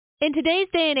In today's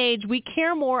day and age, we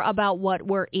care more about what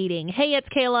we're eating. Hey, it's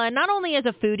Kayla, and not only as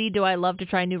a foodie do I love to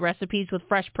try new recipes with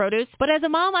fresh produce, but as a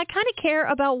mom, I kind of care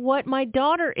about what my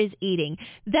daughter is eating.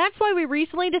 That's why we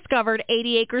recently discovered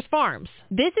 80 Acres Farms.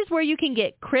 This is where you can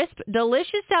get crisp,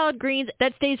 delicious salad greens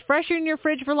that stays fresher in your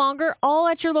fridge for longer, all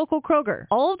at your local Kroger.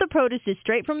 All of the produce is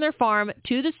straight from their farm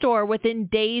to the store within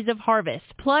days of harvest.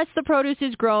 Plus, the produce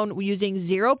is grown using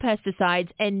 0 pesticides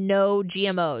and no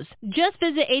GMOs. Just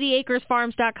visit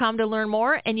 80acresfarms.com to learn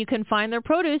more, and you can find their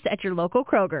produce at your local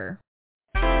Kroger.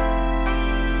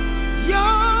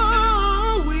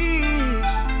 Your wish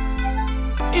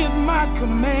is my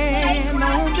command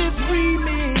on this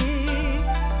remix.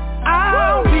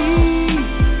 I'll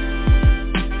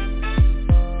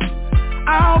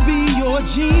be your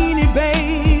genie,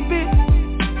 baby.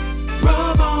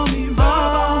 Rub on me,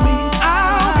 rub on me.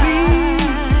 I'll be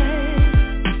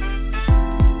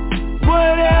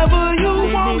whatever you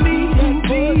want me to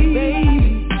be.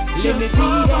 Let me be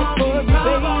that for you,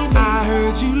 baby. I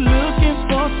heard you looking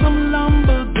for some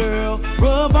lumber, girl.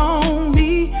 Rub on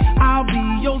me. I'll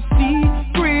be your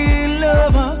secret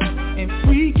lover and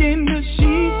freak in the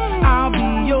sheets. I'll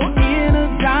be your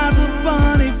energizer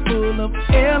bunny full of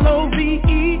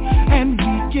L-O-V-E. And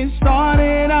we can start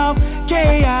it off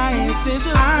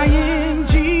K-I-S-S-I-N-G.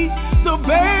 So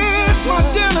babe, my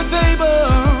dinner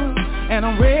table, and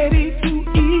I'm ready to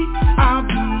eat. I'll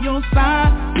be your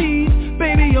side piece,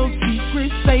 baby, your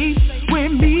secret safe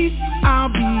with me. I'll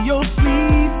be your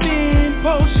sleeping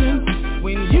potion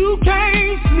when you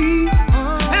can't sleep.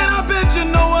 And I bet you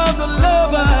no other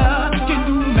lover can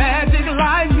do magic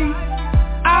like me.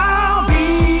 I'll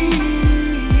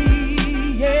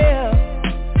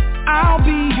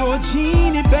be your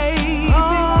genie, baby.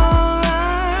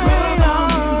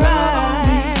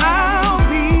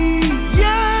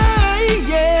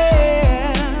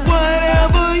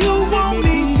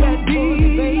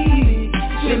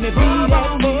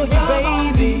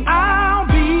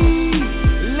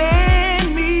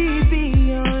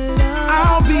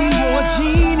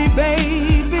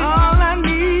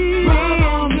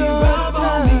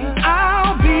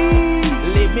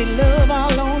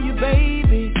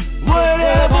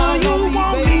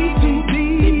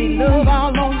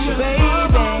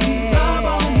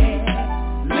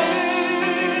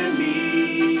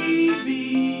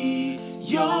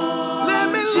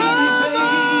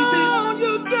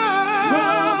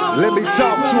 Let me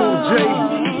talk to him, Jay.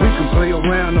 We can play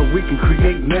around or we can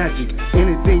create magic.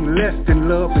 Anything less than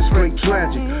love is straight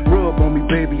tragic. Rub on me,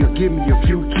 baby, or give me a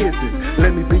few kisses.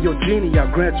 Let me be your genie, I'll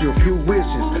grant you a few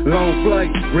wishes. Long flight,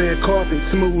 red carpet,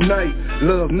 smooth night.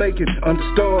 Love naked, under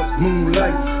stars,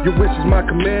 moonlight. Your wish is my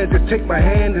command, just take my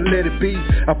hand and let it be.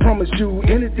 I promise you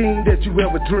anything that you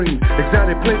ever dream.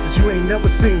 Exotic places you ain't never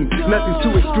seen. Nothing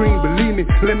too extreme, believe me,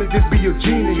 let me just be your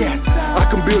genie. Yes, I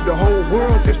can build the whole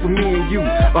world just for me and you.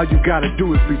 All you gotta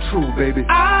do is be true, baby.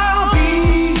 I'll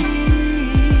be,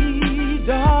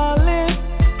 darling,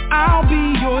 I'll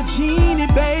be your genie,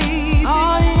 baby.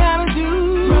 All you gotta do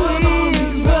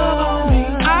is rub on me.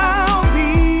 I'll be,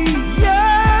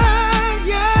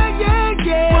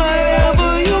 whatever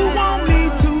you want me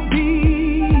to be.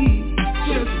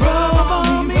 Just rub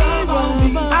on me.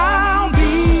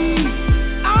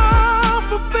 I'll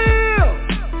fulfill.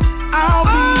 I'll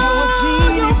be your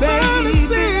genie,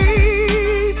 baby.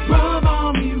 Rub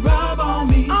on me.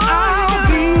 I'll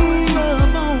be,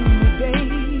 rub on me,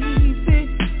 baby.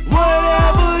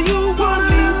 Whatever you want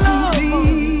me to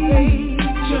be.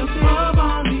 Just rub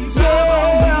on me,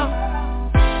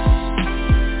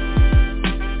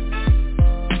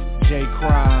 J.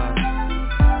 Croz,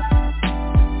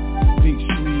 Big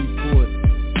Shreveport.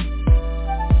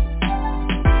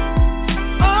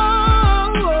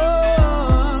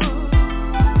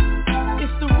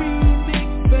 It's the remix,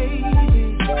 baby.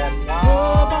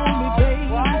 Rub on me, baby.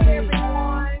 Right,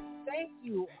 everyone. Thank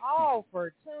you all for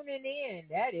tuning in.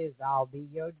 That is I'll Be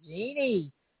Your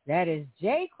Genie. That is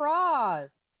Jay Croz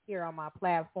here on my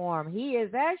platform. He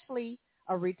is actually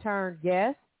a return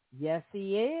guest. Yes,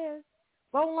 he is.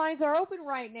 Phone lines are open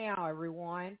right now,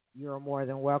 everyone. You're more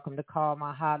than welcome to call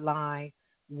my hotline.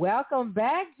 Welcome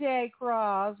back, Jay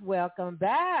Croz. Welcome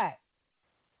back.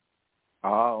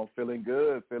 Oh, I'm feeling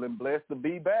good. Feeling blessed to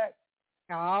be back.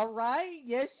 All right.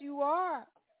 Yes, you are.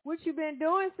 What you been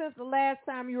doing since the last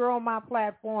time you were on my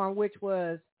platform, which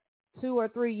was 2 or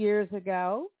 3 years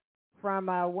ago, from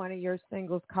one of your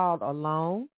singles called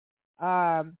Alone.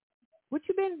 What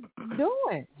you been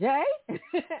doing, Jay?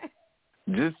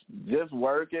 Just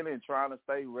working and trying to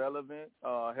stay relevant.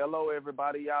 Hello,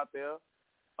 everybody out there.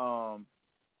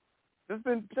 Just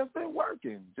been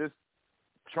working. Just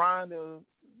trying to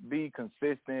be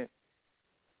consistent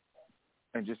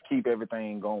and just keep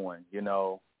everything going, you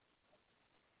know.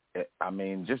 I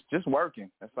mean, just working.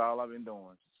 That's all I've been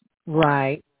doing.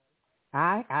 Right.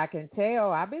 I can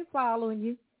tell. I've been following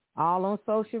you all on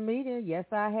social media. Yes,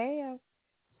 I have.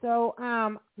 So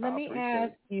let me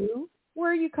ask you,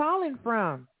 where are you calling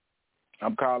from?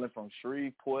 I'm calling from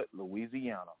Shreveport,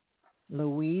 Louisiana.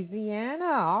 Louisiana.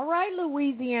 All right,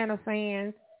 Louisiana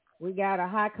fans. We got a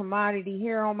hot commodity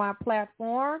here on my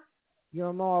platform.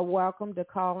 You're more welcome to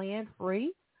call in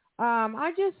free.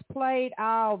 I just played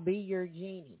I'll Be Your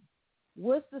Genie.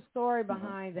 What's the story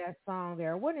behind that song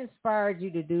there? What inspired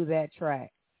you to do that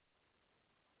track?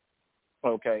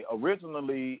 Okay,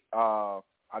 originally I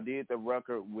did the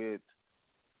record with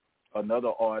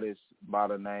another artist by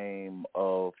the name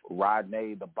of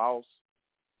Rodney the Boss.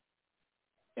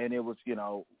 And it was, you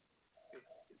know,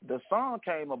 the song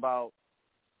came about,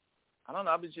 I don't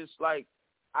know, I was just like,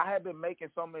 I had been making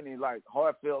so many like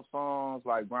heartfelt songs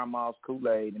like Grandma's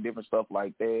Kool-Aid and different stuff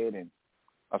like that, and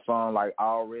a song like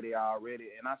Already.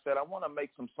 And I said, I want to make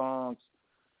some songs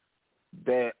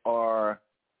that are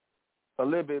a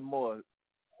little bit more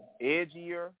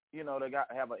edgier, you know, they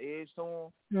have an edge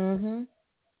to them,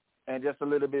 and just a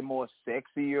little bit more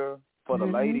sexier for the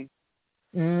ladies,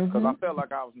 because I felt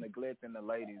like I was neglecting the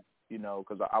ladies, you know,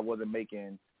 because I wasn't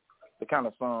making the kind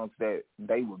of songs that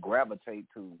they would gravitate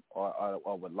to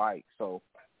or would like. So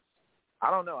I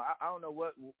don't know. I don't know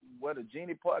where the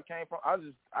genie part came from. I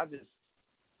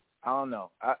don't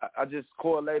know. I just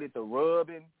correlated the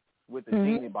rubbing with the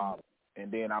genie bottle,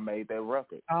 and then I made that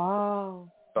record. Oh.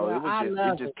 So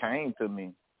well, it just came to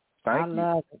me. Thank you.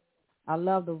 I love it. I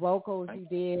love the vocals you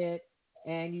did,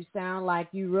 and you sound like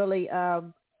you really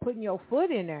putting your foot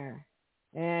in there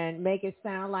and make it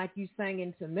sound like you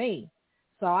singing to me.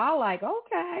 So I like,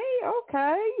 okay,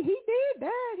 he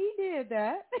did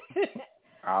that.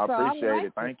 I appreciate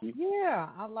it. Thank you. Yeah,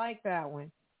 I like that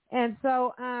one. And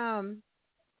so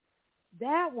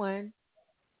that one,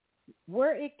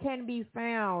 where it can be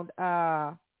found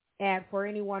at for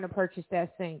anyone to purchase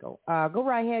that single. Go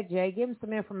right ahead, Jay. Give them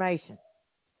some information.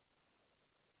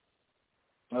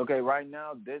 Okay, right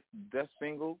now, this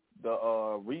single, the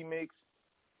remix,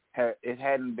 it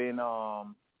hadn't been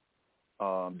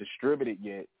distributed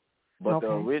yet, but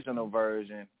the original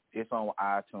version, it's on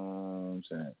iTunes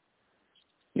and,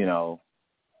 you know,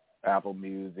 Apple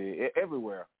Music,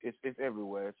 everywhere. It's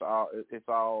everywhere. It's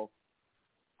all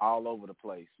over the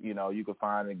place. You know, you can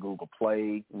find it in Google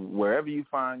Play, wherever you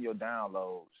find your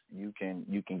downloads, you can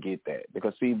get that.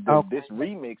 Because see, this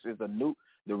remix is a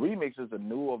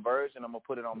newer version. I'm gonna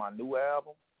put it on my new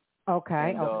album.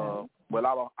 Okay. And,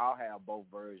 well, I'll have both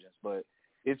versions, but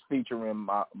it's featuring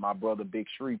my brother Big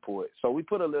Shreveport. So we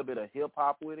put a little bit of hip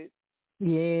hop with it.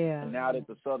 Yeah. And now that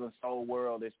the Southern Soul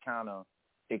world is kind of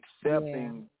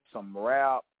accepting some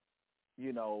rap,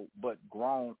 you know, but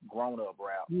grown up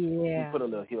rap. Yeah. We put a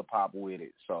little hip hop with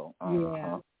it. So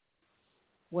yeah.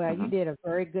 Well, you did a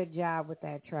very good job with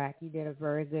that track. You did a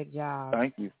very good job.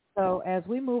 Thank you. So as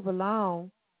we move along,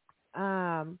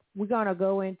 we're gonna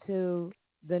go into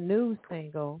the new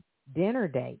single, Dinner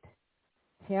Date.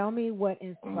 Tell me what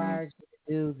inspired you to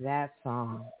do that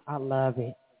song. I love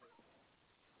it.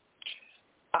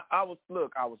 I was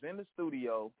in the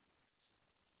studio,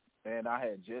 and I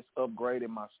had just upgraded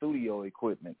my studio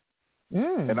equipment.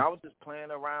 And I was just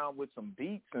playing around with some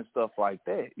beats and stuff like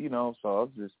that, you know. So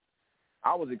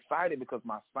I was excited because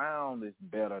my sound is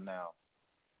better now.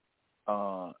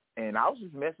 And I was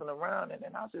just messing around, and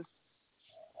then I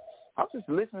was just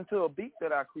listening to a beat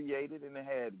that I created, and it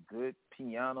had good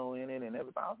piano in it and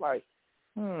everything. I was like,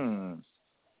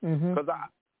 because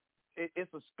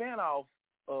it's a spinoff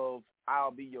of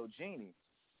I'll Be Your Genie.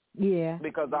 Yeah.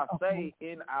 Because I say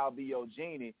in I'll Be Your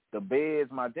Genie, the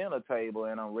bed's my dinner table,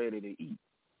 and I'm ready to eat.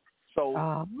 So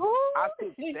I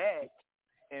took that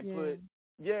and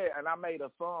and I made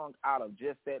a song out of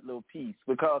just that little piece,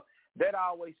 because that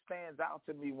always stands out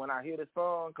to me when I hear the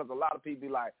song, because a lot of people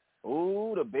be like,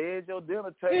 ooh, the bed's your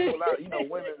dinner table. You know,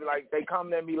 women, like, they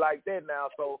come at me like that now.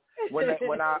 So when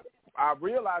I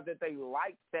realized that they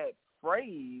like that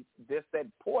phrase, just that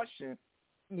portion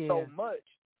so much,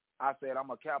 I said, I'm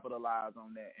going to capitalize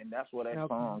on that, and that's where that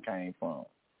song came from.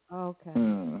 Okay.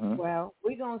 Well,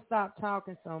 we're going to stop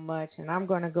talking so much, and I'm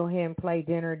going to go ahead and play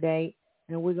Dinner Date,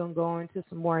 and we're going to go into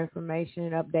some more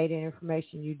information, updated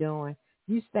information you're doing.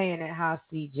 You stay in that house,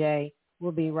 CJ.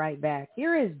 We'll be right back.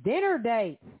 Here is Dinner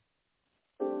Date.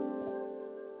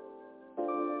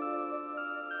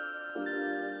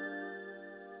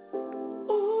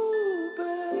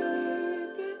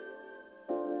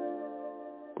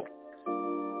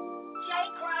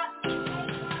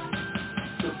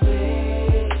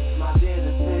 My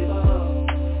dinner table,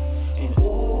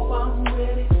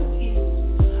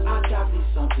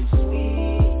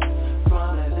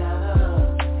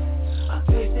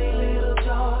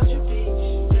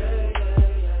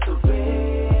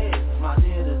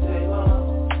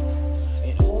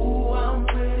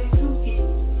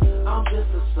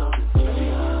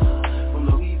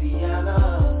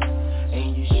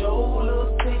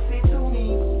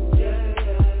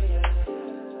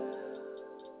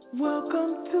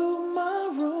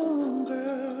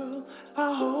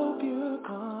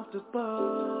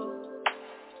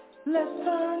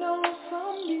 turn on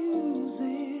some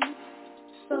music,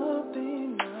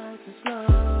 something nice and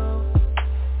slow.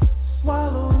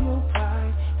 Swallow your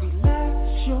pride,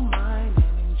 relax your mind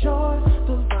and enjoy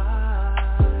the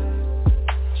vibe.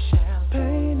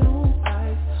 Champagne on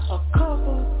ice, a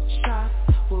couple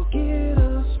shots will get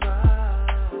us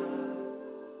right.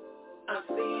 I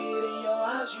see it in your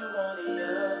eyes, you want it,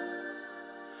 yeah.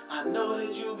 I know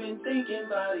that you've been thinking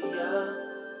about it, yeah.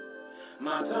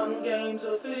 My tongue game's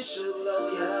official, oh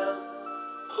yeah.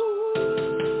 Ooh,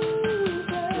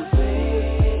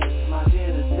 baby, my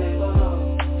dinner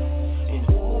table, and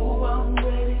ooh, I'm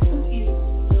ready to eat.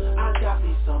 I got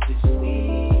me something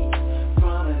sweet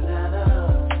from Atlanta,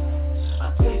 a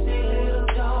tasty little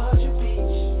Georgia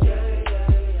peach, yeah, yeah,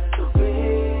 yeah. So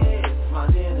baby, my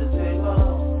dinner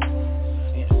table,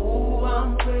 and ooh, I'm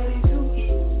ready to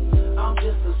eat. I'm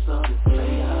just a southern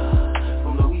player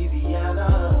from Louisiana.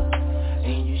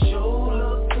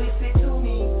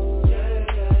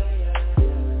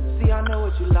 I know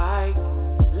what you like,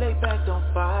 lay back, don't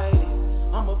fight it.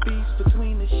 I'm a beast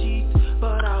between the sheets,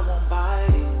 but I won't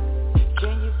bite it.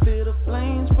 Can you feel the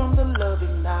flames from the love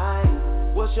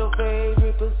ignite? What's your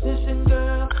favorite position,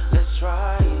 girl? Let's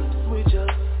try it.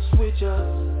 Switch up,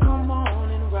 come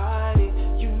on and ride it.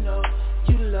 You know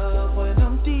you love when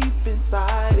I'm deep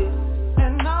inside it.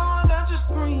 And now I got you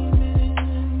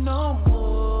screaming no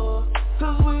more,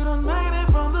 'cause we done made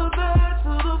it from the bed to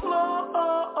the floor.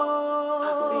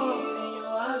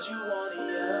 You want it,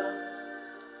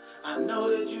 yeah. I know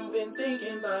that you've been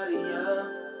thinking about it, yeah.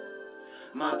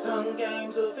 My tongue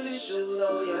game's official,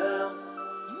 oh yeah.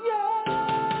 Yeah,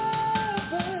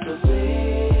 so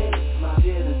big, my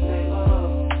dinner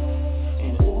table,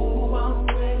 and ooh, I'm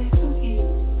ready to eat.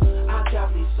 I got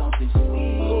me something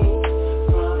sweet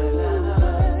from Atlanta,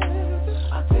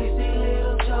 a tasty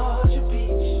little Georgia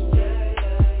peach, yeah,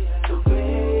 yeah, yeah. So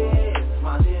big,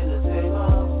 my dinner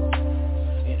table.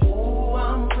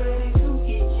 I'm ready to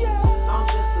eat, yeah. I'm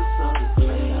just a southern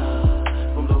player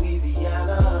from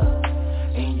Louisiana,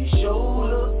 and you sure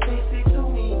look tasty to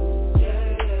me, yeah,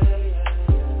 yeah,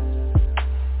 yeah,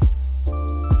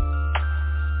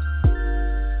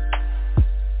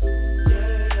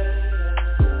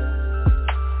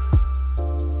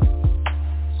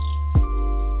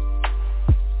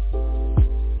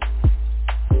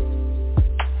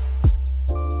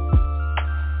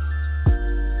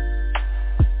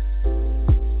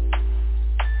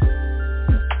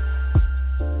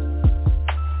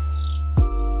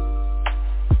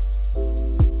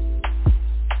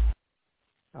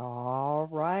 All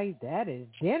right, that is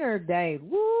dinner date.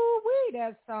 Woo-wee,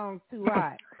 that song's too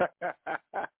hot.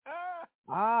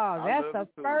 Oh, that's the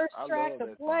first track to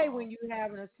play when you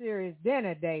having a serious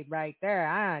dinner date right there.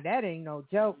 That ain't no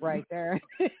joke right there.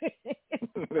 Thank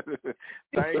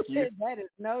you. That is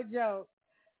no joke.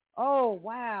 Oh,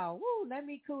 wow. Woo, let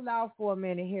me cool off for a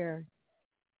minute here.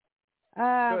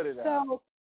 So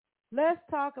let's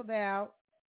talk about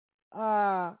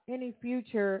any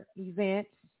future events,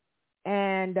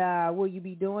 and will you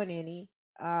be doing any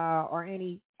or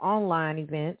any online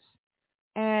events?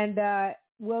 And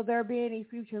will there be any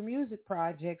future music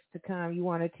projects to come you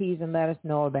want to tease and let us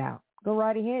know about? Go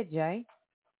right ahead, Jay.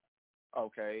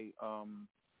 Okay.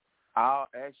 I'll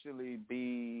actually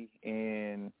be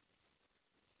in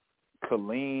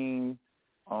Killeen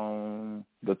on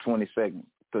the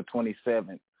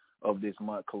 27th of this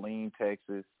month, Killeen,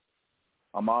 Texas.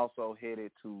 I'm also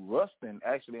headed to Ruston.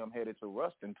 Actually, I'm headed to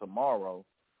Ruston tomorrow.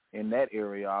 In that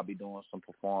area, I'll be doing some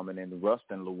performing in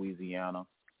Ruston, Louisiana.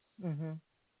 Mm-hmm.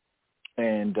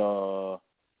 And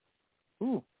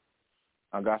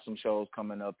I got some shows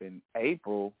coming up in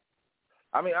April.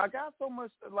 I mean, I got so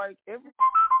much, like, every...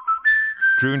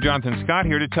 Drew and Jonathan Scott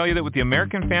here to tell you that with the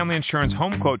American Family Insurance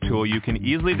Home Quote tool, you can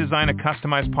easily design a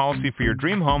customized policy for your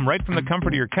dream home right from the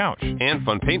comfort of your couch. And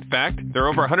fun paint fact, there are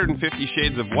over 150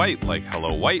 shades of white, like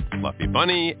Hello White, Fluffy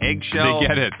Bunny, Eggshell. They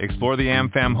get it. Explore the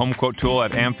AmFam Home Quote tool at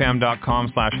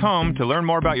amfam.com/home to learn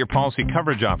more about your policy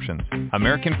coverage options.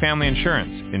 American Family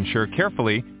Insurance. Insure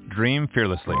carefully, dream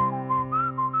fearlessly.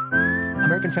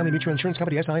 American Family Mutual Insurance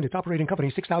Company S.I. and its operating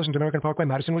company, 6000 American Parkway,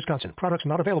 Madison, Wisconsin. Products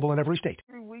not available in every state.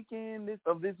 Every weekend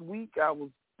of this week, I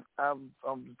was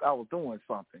doing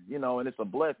something, and it's a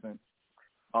blessing.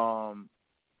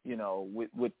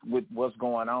 With what's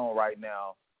going on right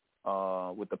now,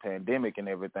 with the pandemic and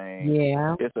everything.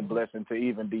 Yeah, it's a blessing to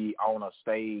even be on a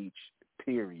stage.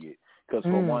 Period. Because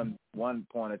for one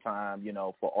point of time,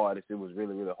 for artists, it was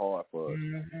really, really hard for us.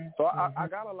 Mm-hmm. So I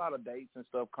got a lot of dates and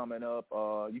stuff coming up.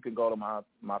 You can go to my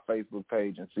Facebook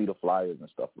page and see the flyers and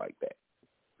stuff like that.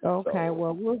 Okay,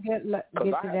 well, we'll get to that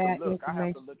information. I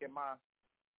have to look at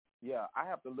Yeah, I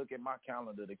have to look at my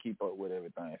calendar to keep up with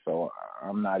everything, so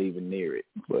I'm not even near it.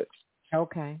 But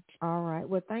okay, all right.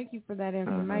 Well, thank you for that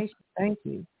information. Mm-hmm. Thank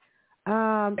you.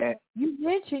 You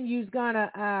mentioned you was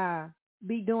gonna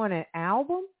be doing an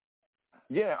album.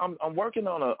 Yeah, I'm working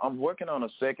on a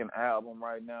second album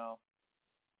right now.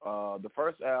 The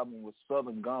first album was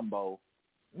Southern Gumbo,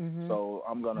 so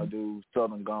I'm gonna do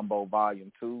Southern Gumbo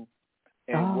Volume 2.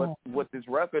 And what this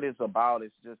record is about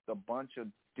is just a bunch of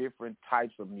different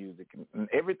types of music, and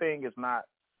everything is not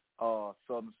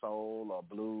Southern soul or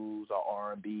blues or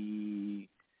R&B.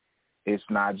 It's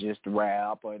not just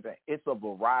rap or anything. It's a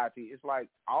variety. It's like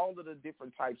all of the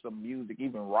different types of music,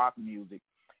 even rock music.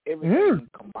 Everything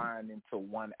combined into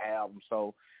one album.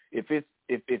 So if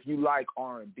you like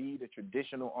R&B, the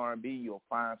traditional R&B, you'll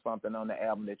find something on the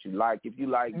album that you like. If you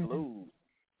like blues,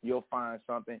 you'll find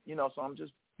something. So I'm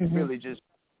just really just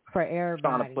for everybody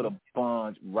trying to put a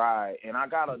bunch right. And I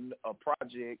got a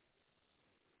project.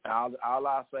 I'll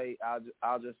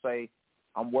just say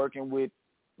I'm working with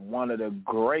one of the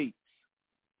greats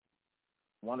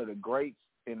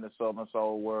in the Southern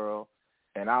Soul world,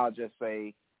 and I'll just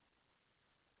say,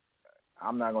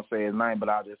 I'm not going to say his name, but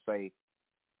I'll just say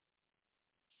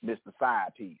Mr.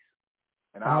 Side Piece.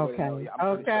 And I already know,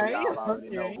 I'm pretty sure y'all already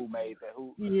know who made that,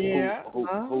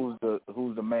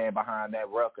 who's the man behind that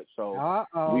record. So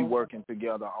we working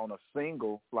together on a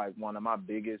single, like one of my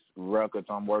biggest records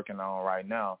I'm working on right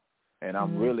now. And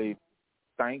I'm really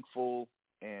thankful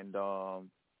and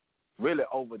really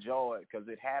overjoyed because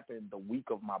it happened the week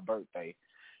of my birthday.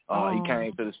 He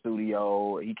came to the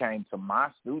studio. He came to my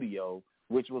studio,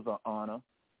 which was an honor,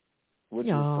 which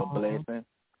was a blessing,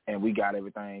 and we got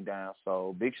everything down.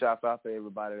 So big shouts out to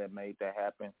everybody that made that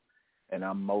happen, and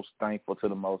I'm most thankful to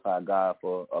the Most High God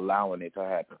for allowing it to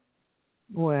happen.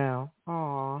 Well,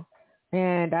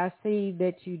 and I see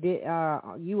that you did.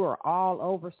 You were all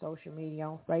over social media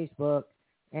on Facebook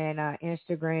and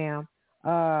Instagram,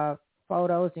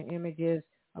 photos and images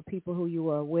of people who you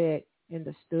were with in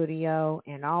the studio,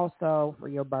 and also for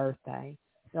your birthday.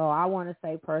 So I want to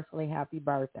say personally, happy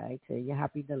birthday to you.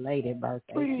 Happy belated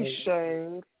birthday.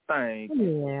 Appreciate it. Thank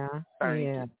you. Yeah. Thank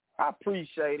you. I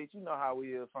appreciate it. You know how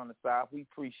we is from the South. We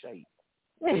appreciate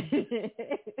it.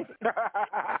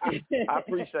 I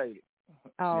appreciate it.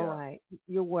 All right.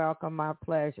 You're welcome. My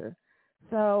pleasure.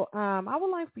 So I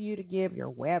would like for you to give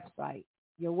your website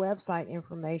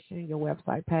information, your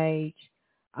website page.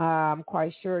 I'm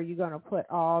quite sure you're going to put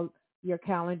all your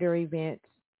calendar events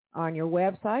on your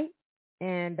website.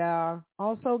 And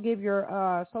also give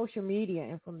your social media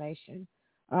information,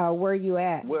 where you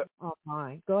at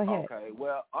online. Go ahead. Okay.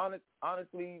 Well,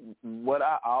 honestly, what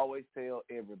I always tell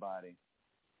everybody,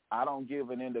 I don't give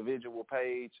an individual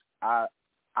page. I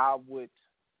would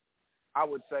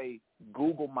say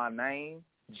Google my name,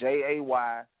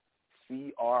 JayCroz.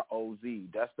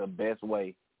 That's the best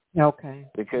way. Okay.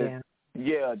 Because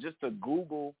just to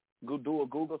do a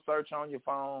Google search on your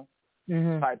phone,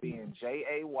 type in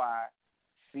JayCroz,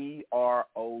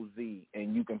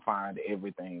 and you can find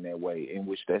everything that way, in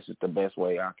which that's just the best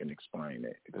way I can explain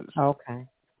it. Okay.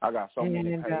 I got so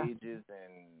many pages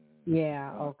and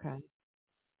okay.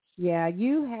 Yeah,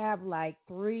 you have like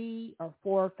 3 or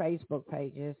 4 Facebook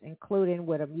pages, including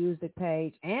with a music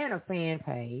page and a fan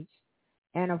page.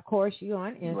 And of course you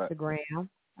on Instagram. Right.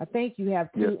 I think you have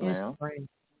 2 Instagrams.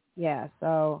 Yeah,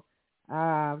 so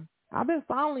I've been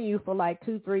following you for like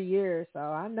 2-3 years, so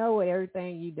I know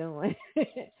everything you're doing.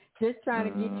 Just trying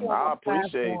to get you on my platform. I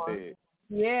appreciate it.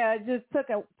 Yeah, it just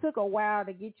took a while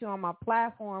to get you on my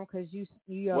platform because you're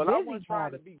busy. Well, I wasn't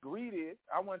trying to be greedy.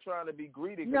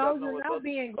 No, you're not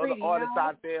being greedy. Other artists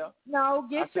out there. No,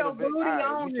 get your booty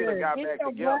on here. Get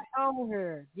your butt on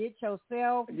here. Get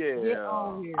yourself. Get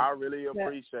on here. I really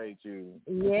appreciate you.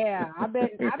 Yeah, I've been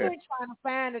trying to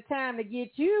find the time to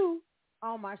get you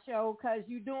on my show because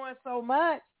you're doing so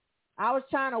much. I was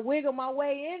trying to wiggle my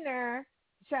way in there,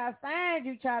 try to find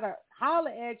you, try to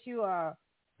holler at you, or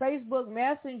Facebook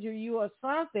Messenger you or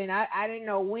something. I didn't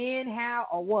know when, how,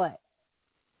 or what.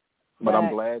 But I'm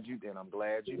glad you did.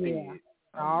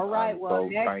 All right. Well,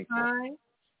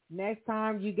 next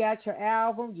time you got your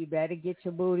album, you better get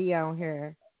your booty on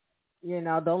here.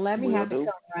 Don't let me have to come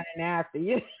running after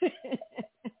you.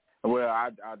 Well,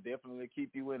 I'll definitely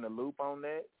keep you in the loop on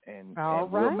that, and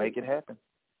we'll make it happen.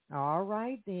 All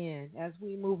right, then. As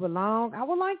we move along, I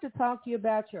would like to talk to you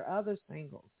about your other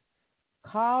singles.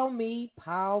 Call Me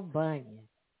Paul Bunyan.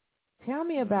 Tell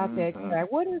me about that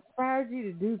track. What inspired you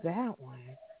to do that one?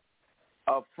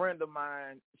 A friend of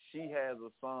mine, she has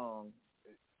a song,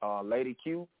 Lady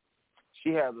Q. She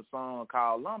has a song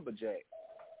called Lumberjack.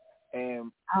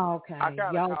 And okay. I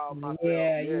kind of call myself,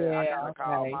 I kind of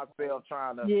call myself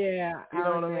trying to, you know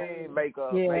what I mean, make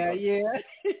a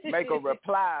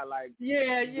reply like,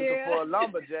 looking for a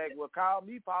lumberjack. Well, call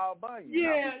me Paul Bunyan.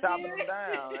 I be chopping them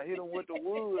down. I hit them with the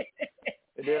wood,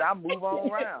 and then I move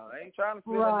on around. I ain't trying to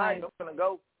spend the night. I'm gonna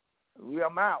go.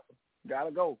 I'm out.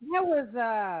 Gotta go. That was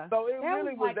So it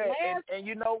really was that. And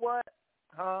you know what?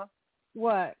 Huh?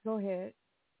 What? Go ahead.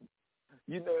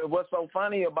 You know what's so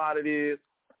funny about it is,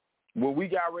 when we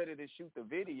got ready to shoot the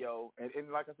video, and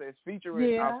like I said, it's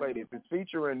featuring, I'll say this, it's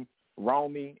featuring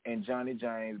Romy and Johnny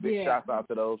James. Big shouts out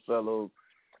to those fellows.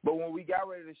 But when we got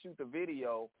ready to shoot the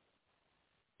video,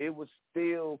 it was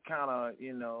still kind of,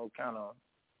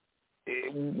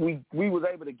 we was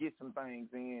able to get some things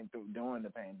in during the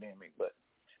pandemic. But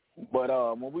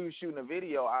when we were shooting the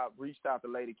video, I reached out to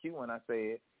Lady Q and I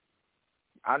said,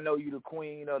 I know you the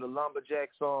queen of the lumberjack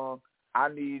song. I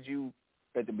need you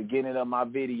at the beginning of my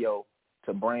video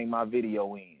to bring my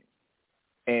video in.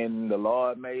 And the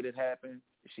Lord made it happen.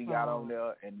 She got on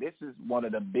there, and this is one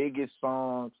of the biggest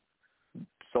songs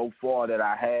so far that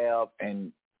I have,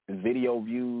 and the video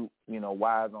view,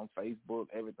 wise on Facebook,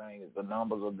 everything, the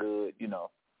numbers are good,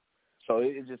 So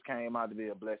it just came out to be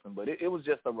a blessing. But it was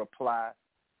just a reply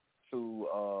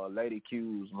to Lady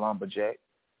Q's Lumberjack.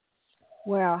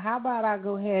 Well, how about I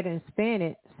go ahead and spin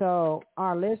it so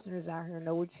our listeners out here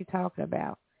know what you're talking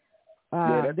about.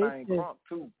 That thing crunk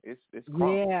too. It's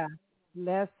crunk. Yeah.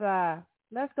 Let's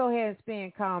go ahead and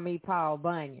spin Call Me Paul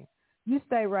Bunyan. You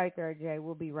stay right there, Jay.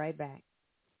 We'll be right back.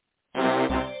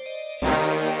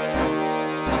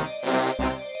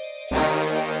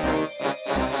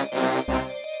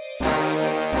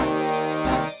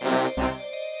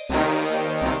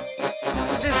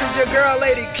 This is your girl,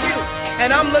 Lady Q.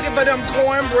 And I'm looking for them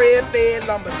cornbread-fed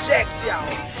lumberjacks, y'all.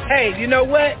 Hey, you know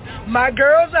what? My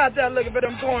girls out there looking for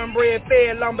them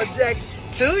cornbread-fed lumberjacks,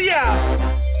 too, y'all.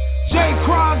 J.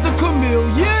 Croz the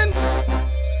Chameleon.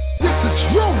 This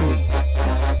is Romy.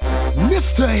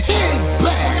 Mr.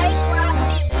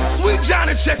 Headbang. Sweet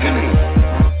Johnny checking in.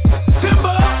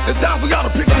 Timber, it's time for y'all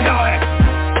to pick up y'all ass.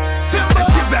 Timber,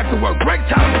 let's get back to work. Break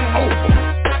time is over.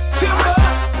 Timber,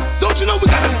 don't you know we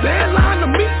got a deadline to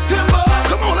meet? Timber,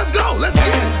 come on, let's go. Let's get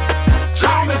it.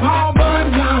 Call me Paul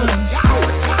Bunyan.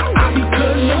 I be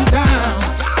cutting them down.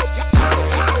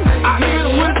 I hit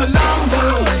them with the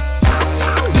lumber.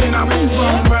 Then I move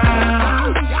them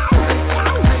around.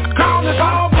 Call me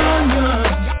Paul Bunyan.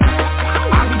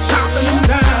 I be chopping them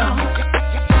down.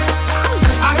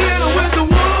 I hit them with the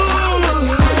wood.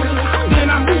 Then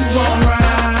I move them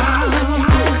around.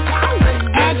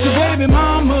 Ask your baby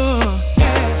mama.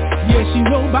 Yeah, she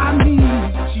know by me.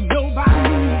 She know by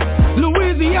me.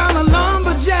 Louisiana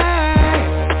lumberjack.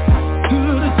 To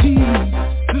the T.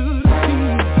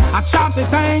 I chop that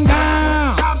thing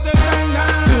down.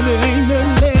 Till it ain't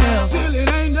nothing left.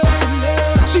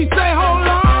 She say, hold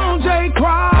on, J.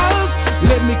 Croz.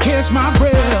 Let me catch my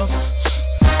breath.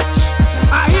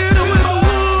 I hit her with the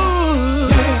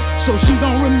wood. So she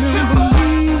gon' remember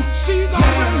me. She gon'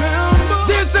 remember.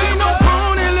 This ain't no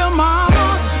pony, little mama.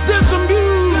 This some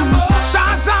beauty.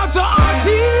 Shouts out to RT.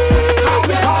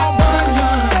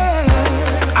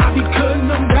 I be cutting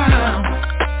them down.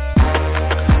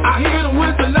 I hit them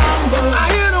with the lumber.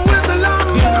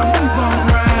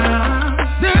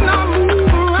 Then I move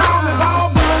around. Call me Paul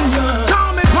Bunyan. I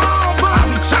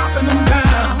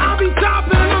be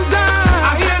chopping them down. I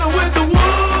hit them with the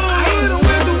wood.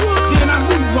 Then I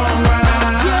move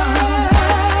around.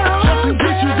 Just in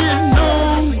case you didn't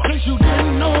know,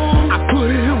 I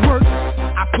put in work.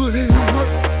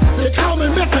 They call me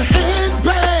Mr.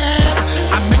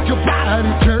 Headbang. I make your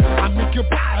body jerk.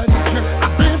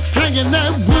 I've been slinging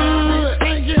that wood.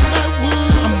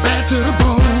 I'm bad to the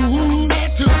bone.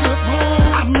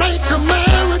 I make a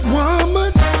married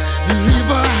woman leave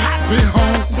a happy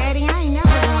home. Daddy, I ain't never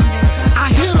wondered. I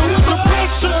hit her with the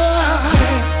pressure.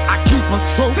 I keep her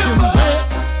soaking wet.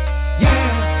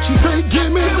 She say,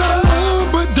 give me the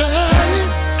lumber, daddy.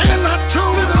 And I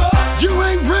told her, you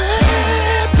ain't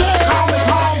ready. Call me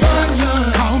Paul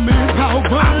Bunyan.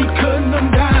 I be cutting them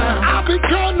down.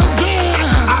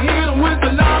 I hit her with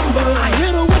the lumber.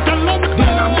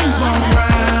 Then I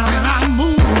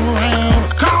move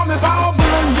around. Call me Paul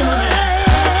Bunyan.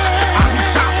 I be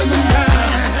chopping them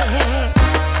down.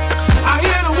 I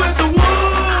hit her with the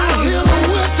wood.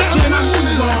 Then I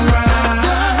move around.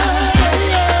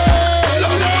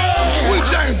 Sweet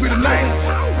James with the name.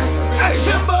 Hey,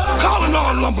 calling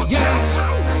all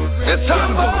lumberjacks. It's time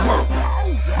to go to work.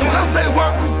 When I say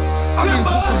work, I mean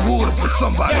put some wood for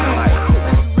somebody like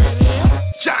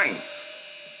James.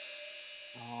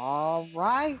 All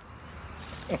right.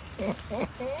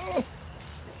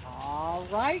 All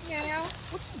right now.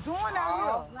 What you doing out here?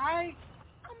 All right.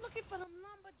 I'm looking for the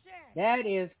lumberjack. That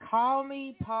is Call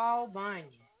Me Paul Bunyan.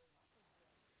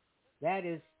 That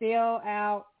is still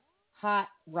out hot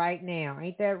right now.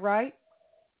 Ain't that right?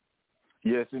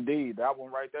 Yes, indeed. That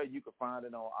one right there, you can find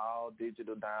it on all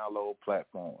digital download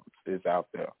platforms. It's out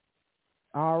there.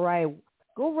 All right.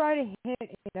 Go right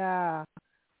ahead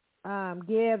and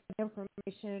give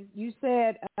information. You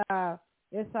said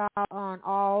it's out on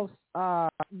all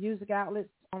music outlets,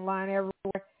 online,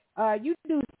 everywhere. You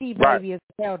do see Baby as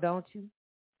well, don't you?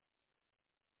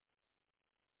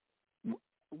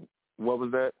 What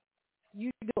was that?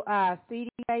 You do CD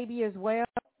Baby as well?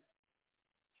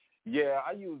 Yeah,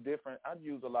 I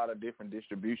use a lot of different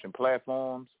distribution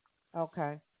platforms.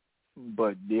 Okay.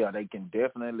 But yeah, they can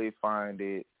definitely find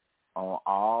it on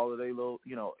all of their little,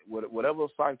 whatever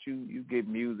site you get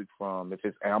music from. If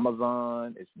it's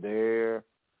Amazon, it's there.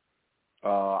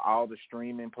 All the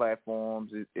streaming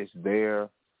platforms, it's there.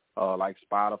 Like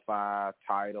Spotify,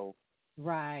 Tidal.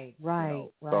 Right.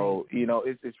 So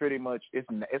it's pretty much it's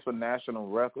a national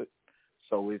record,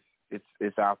 so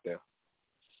it's out there.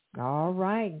 All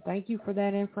right. Thank you for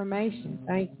that information.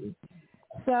 Thank you.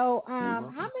 So,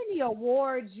 how many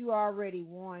awards you already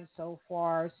won so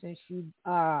far since you've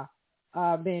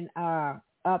been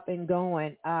up and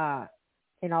going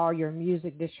in all your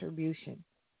music distribution?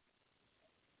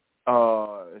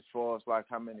 As far as like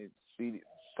how many CDs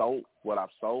sold, what I've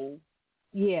sold,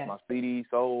 my CD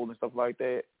sold and stuff like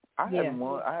that. I hadn't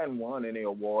won any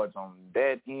awards on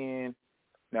that end.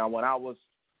 Now,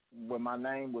 when my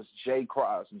name was Jay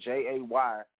Croz,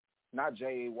 J-A-Y, not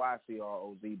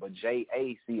J-A-Y-C-R-O-Z, but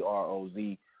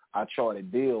J-A-C-R-O-Z, I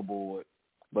charted Billboard.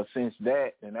 But since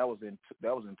that, and that was in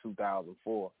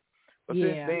 2004. But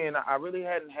since then, I really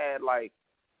hadn't had like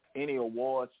any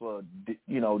awards for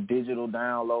digital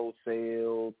download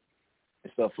sales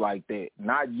and stuff like that.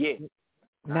 Not yet.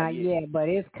 Not yet, but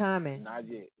it's coming. Not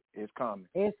yet. It's coming.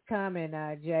 It's coming,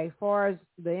 Jay. As far as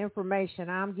the information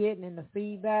I'm getting and the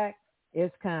feedback,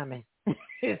 it's coming.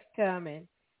 It's coming.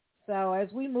 So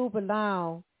as we move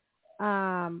along,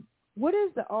 what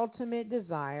is the ultimate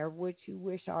desire which you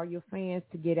wish all your fans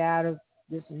to get out of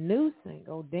this new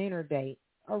single, Dinner Date?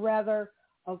 Or rather,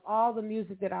 of all the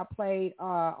music that I played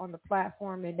on the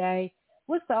platform today,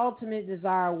 what's the ultimate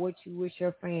desire which you wish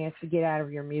your fans to get out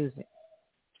of your music?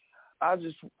 I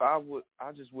just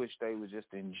wish they would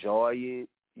just enjoy it,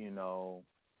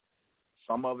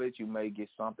 Some of it you may get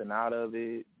something out of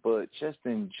it, but just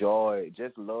enjoy it.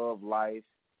 Just love life,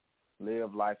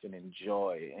 live life, and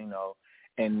enjoy it,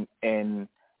 And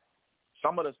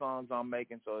some of the songs I'm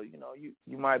making, so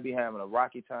you might be having a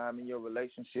rocky time in your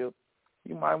relationship.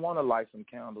 You might want to light some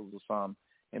candles or something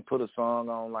and put a song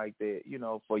on like that,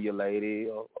 for your lady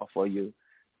or for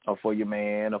your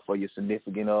man or for your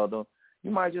significant other. You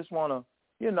might just want to,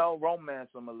 romance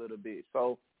them a little bit.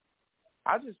 So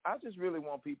I just really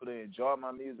want people to enjoy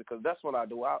my music because that's what I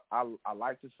do. I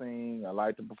like to sing, I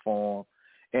like to perform,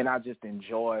 and I just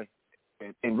enjoy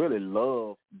and really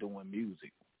love doing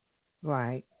music.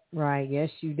 Right. Yes,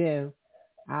 you do.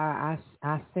 I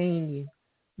seen you.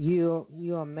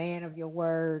 You're a man of your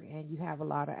word, and you have a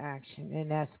lot of action,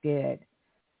 and that's good.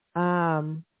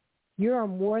 You're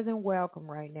more than welcome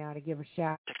right now to give a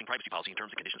shout. Texting privacy policy and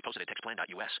terms and conditions posted at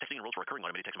textplan.us. Texting enrolls for recurring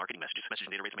automated text marketing messages. Message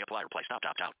and data rates may apply. Reply stop to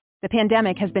opt out. The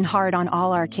pandemic has been hard on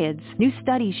all our kids. New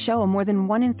studies show more than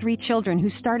 1 in 3 children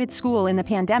who started school in the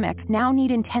pandemic now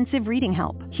need intensive reading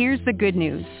help. Here's the good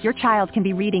news. Your child can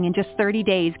be reading in just 30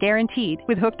 days, guaranteed,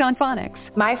 with Hooked on Phonics.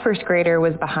 My first grader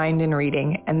was behind in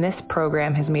reading, and this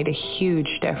program has made a huge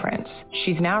difference.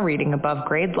 She's now reading above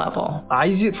grade level. I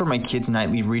use it for my kids'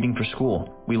 nightly reading for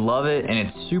school. We love it, and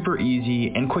it's super easy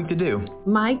and quick to do.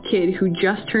 My kid, who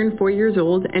just turned 4 years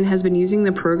old and has been using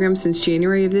the program since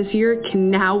January of this year,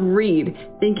 can now read.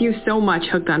 Thank you so much,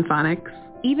 Hooked on Phonics.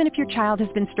 Even if your child has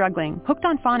been struggling, Hooked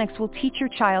on Phonics will teach your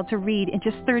child to read in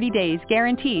just 30 days,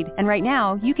 guaranteed. And right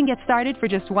now, you can get started for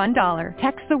just $1.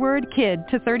 Text the word KID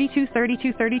to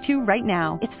 323232 right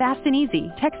now. It's fast and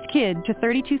easy. Text KID to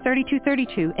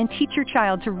 323232 and teach your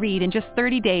child to read in just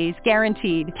 30 days,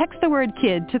 guaranteed. Text the word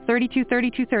KID to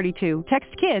 323232. Text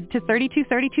KID to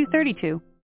 323232.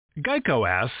 Geico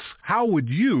asks, how would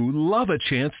you love a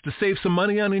chance to save some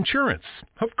money on insurance?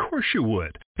 Of course you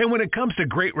would. And when it comes to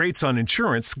great rates on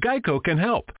insurance, Geico can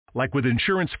help. like with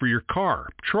insurance for your car,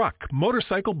 truck,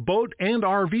 motorcycle, boat, and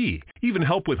RV. Even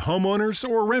help with homeowners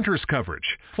or renters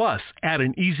coverage. Plus, add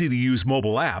an easy-to-use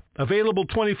mobile app, available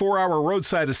 24-hour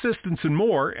roadside assistance and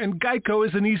more, and Geico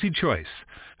is an easy choice.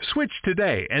 Switch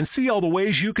today and see all the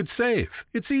ways you could save.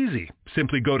 It's easy.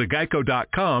 Simply go to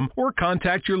geico.com or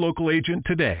contact your local agent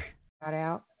today. Shout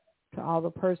out to all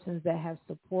the persons that have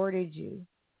supported you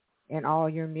in all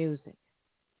your music.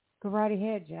 Go right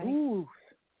ahead, Jay. Ooh.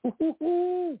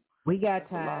 We got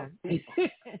time.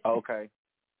 Okay.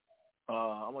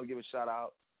 I'm going to give a shout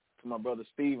out to my brother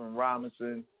Steven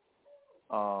Robinson,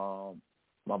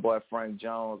 my boy Frank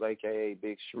Jones, a.k.a.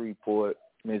 Big Shreveport,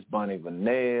 Miss Bunny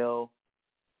Vanell,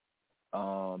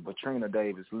 Batrina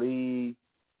Davis Lee,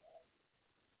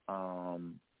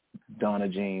 Donna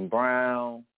Jean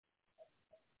Brown.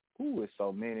 Ooh, it's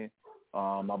so many.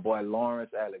 My boy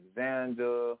Lawrence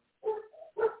Alexander.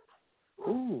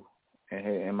 Ooh.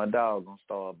 And my dog gonna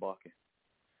start barking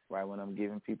right when I'm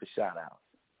giving people shout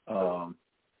outs.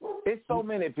 It's so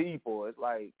many people. It's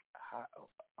like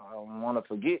I don't want to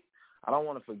forget. I don't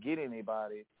want to forget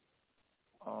anybody.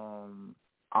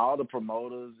 All the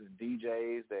promoters and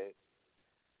DJs that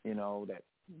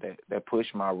that push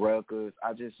my records.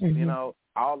 I just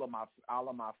all of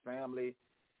my family,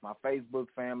 my Facebook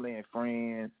family and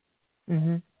friends.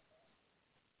 Mm-hmm.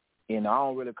 I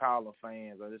don't really call them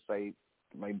fans. I just say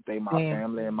they my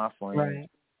family and my friends. Right.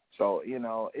 So,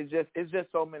 it's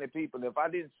just so many people. If I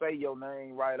didn't say your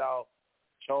name right off,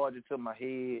 charge it to my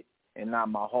head and not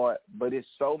my heart. But it's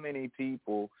so many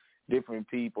people, different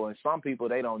people, and some people,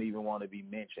 they don't even want to be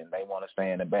mentioned. They want to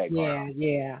stay in the background.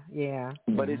 Yeah.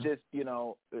 But it's just,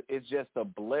 it's just a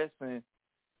blessing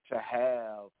to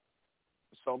have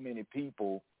so many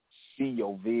people see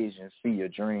your vision, see your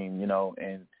dream,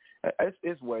 and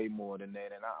it's way more than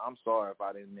that. And I'm sorry if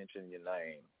I didn't mention your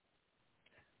name.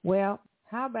 Well,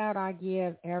 how about I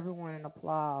give everyone an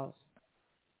applause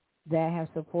that has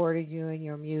supported you in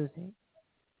your music,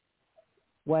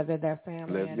 whether they're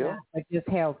family or not, but just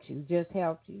helped you.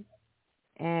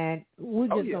 And we're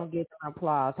just going to get some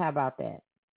applause. How about that?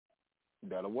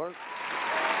 That'll work.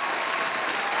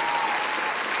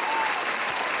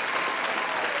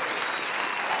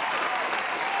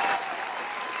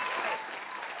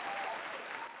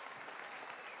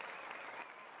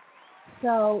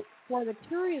 So, for the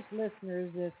curious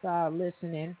listeners that's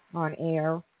listening on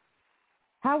air,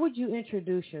 how would you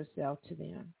introduce yourself to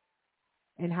them?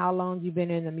 And how long you've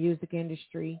been in the music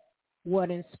industry?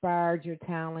 What inspired your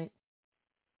talent?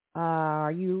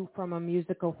 Are you from a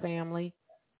musical family?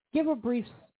 Give a brief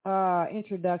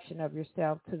introduction of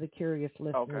yourself to the curious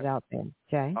listeners out there,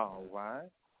 Jay. All right.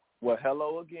 Well,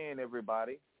 hello again,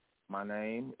 everybody. My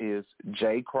name is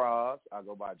Jay Croz. I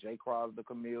go by Jay Croz the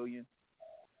Chameleon.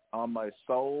 I'm a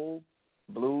soul,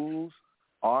 blues,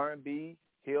 R&B,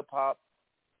 hip-hop,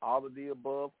 all of the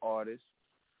above artist.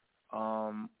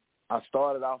 I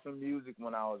started off in music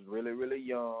when I was really, really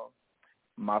young.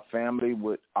 My family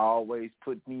would always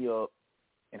put me up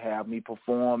and have me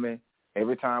performing.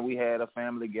 Every time we had a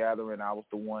family gathering, I was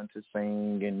the one to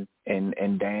sing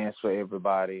and dance for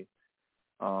everybody.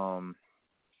 I'm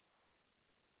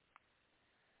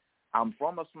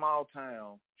from a small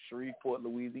town, Shreveport,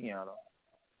 Louisiana.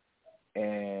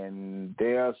 And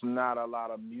there's not a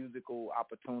lot of music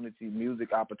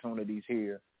opportunities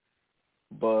here.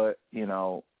 But,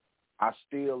 I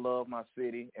still love my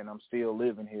city, and I'm still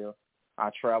living here. I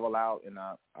travel out, and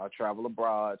I travel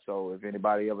abroad. So if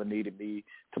anybody ever needed me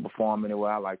to perform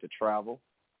anywhere, I like to travel.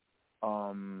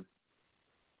 And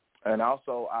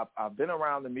also, I've been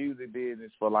around the music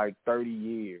business for like 30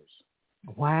 years.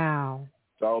 Wow.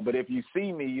 So, but if you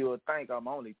see me, you'll think I'm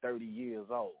only 30 years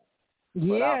old.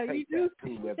 Yeah, but I'll take you that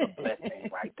do. too as a blessing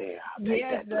right there. I'll take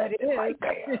that blessing right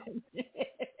there.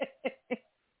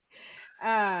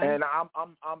 And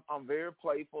I'm very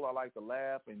playful. I like to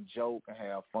laugh and joke and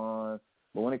have fun.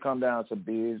 But when it comes down to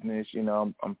business,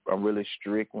 I'm really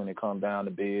strict when it comes down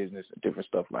to business and different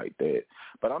stuff like that.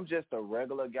 But I'm just a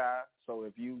regular guy. So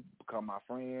if you become my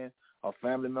friend or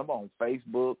family member on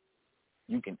Facebook,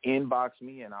 you can inbox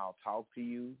me and I'll talk to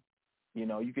you.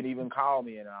 You can even call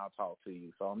me and I'll talk to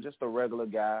you. So I'm just a regular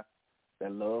guy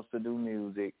that loves to do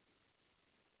music.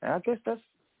 And I guess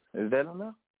is that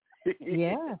enough?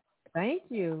 Yeah. Thank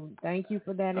you. Thank you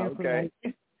for that information.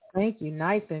 Okay. Thank you.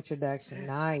 Nice introduction.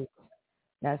 Nice.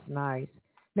 That's nice.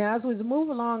 Now, as we move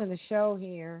along in the show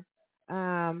here,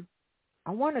 I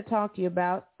want to talk to you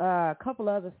about a couple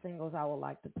other singles I would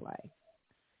like to play.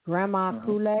 Grandma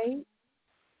Kool-Aid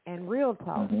and Real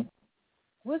Talk. Mm-hmm.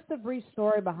 What's the brief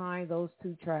story behind those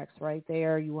two tracks right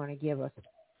there you want to give us?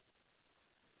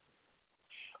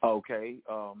 Okay.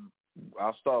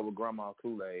 I'll start with Grandma's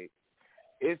Kool-Aid.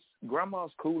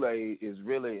 Grandma's Kool-Aid is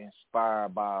really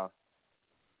inspired by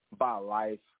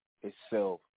life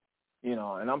itself,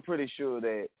 and I'm pretty sure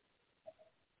that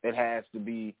it has to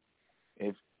be,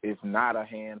 if not a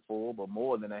handful, but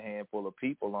more than a handful of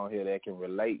people on here that can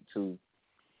relate to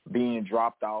being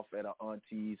dropped off at an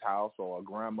auntie's house or a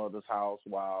grandmother's house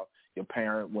while your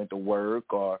parent went to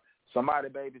work, or somebody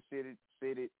babysitted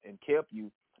and kept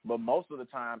you. But most of the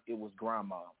time it was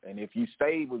grandma. And if you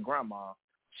stayed with grandma,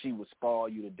 she would spoil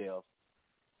you to death.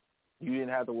 You didn't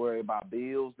have to worry about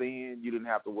bills then. You didn't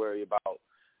have to worry about,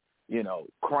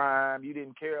 crime. You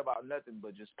didn't care about nothing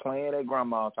but just playing at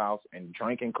grandma's house and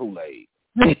drinking Kool-Aid.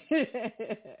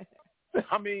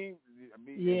 I mean,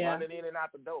 running in and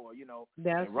out the door,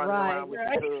 That's and running right, around with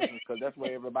your cousins, because that's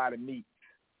where everybody meets.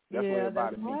 That's where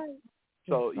everybody meets. Right.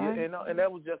 So, and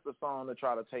that was just a song to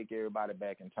try to take everybody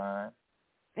back in time.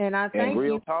 And I thank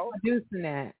you for producing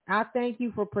that. I thank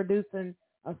you for producing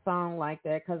a song like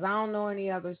that, because I don't know any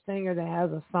other singer that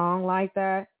has a song like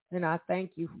that. And I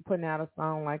thank you for putting out a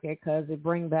song like that, because it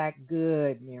brings back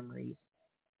good memories,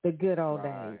 the good old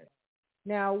days.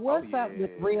 Now, what's up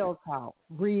with Real Talk?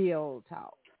 Real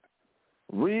Talk.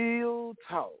 Real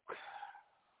Talk.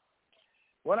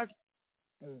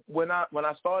 When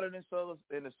I started in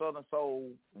the Southern Soul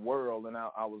world, and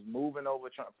I was moving over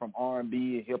from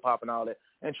R&B and hip hop and all that,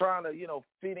 and trying to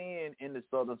fit in the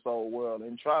Southern Soul world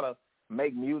and try to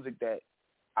make music that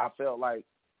I felt like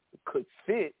could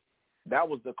fit. That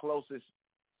was the closest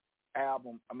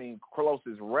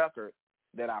record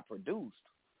that I produced.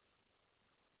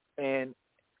 And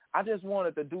I just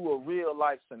wanted to do a real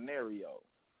life scenario.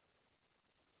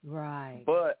 Right.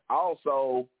 But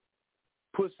also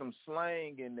put some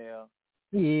slang in there.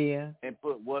 Yeah. And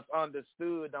put what's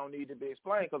understood don't need to be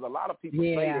explained, because a lot of people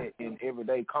say that in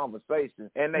everyday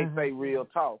conversation, and they say real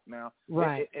talk. Now,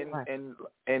 right.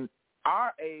 And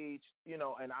our age, in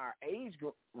our age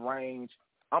range,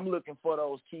 I'm looking for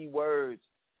those key words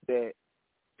that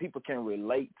people can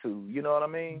relate to. You know what I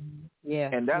mean? Yeah.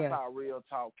 And that's how Real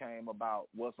Talk came about.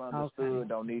 What's understood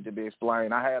don't need to be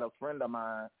explained. I had a friend of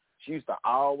mine. She used to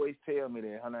always tell me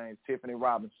that. Her name's Tiffany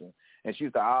Robinson. And she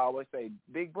used to always say,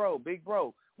 big bro,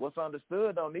 what's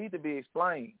understood don't need to be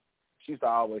explained. She used to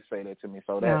always say that to me.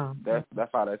 So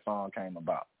that's how that song came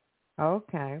about.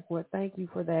 Okay. Well, thank you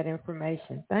for that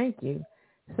information. Thank you.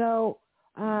 So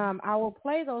I will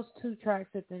play those two tracks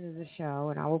at the end of the show,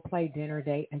 and I will play Dinner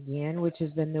Date again, which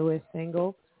is the newest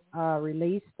single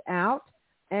released out.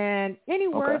 And any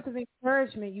words of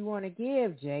encouragement you want to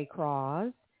give, Jay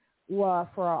Croz,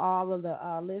 for all of the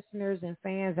listeners and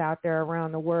fans out there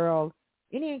around the world,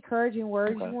 any encouraging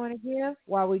words you want to give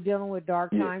while we're dealing with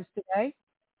dark times today?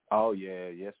 Oh, yeah.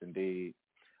 Yes, indeed.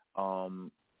 I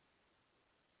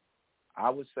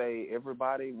would say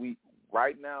everybody,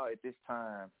 right now at this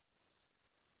time,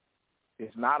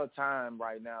 it's not a time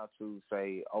right now to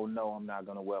say, oh, no, I'm not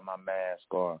going to wear my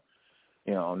mask, or,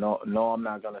 no, I'm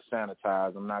not going to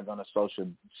sanitize. I'm not going to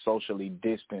socially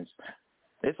distance.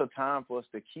 It's a time for us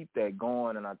to keep that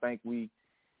going, and I think we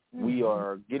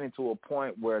are getting to a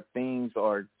point where things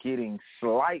are getting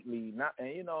slightly,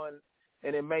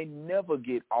 and it may never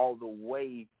get all the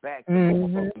way back to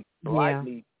normal, but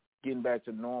slightly getting back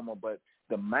to normal. But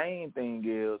the main thing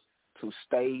is to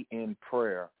stay in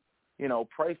prayer.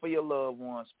 Pray for your loved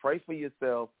ones, pray for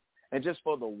yourself, and just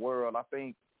for the world. I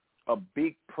think a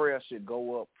big prayer should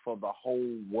go up for the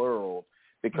whole world,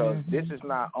 because this is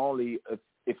not only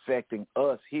affecting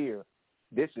us here.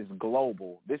 This is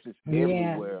global. This is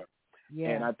everywhere. Yeah.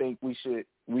 And I think we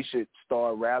should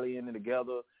start rallying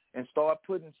together and start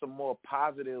putting some more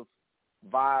positive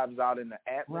vibes out in the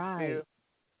atmosphere.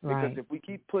 Because if we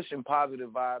keep pushing positive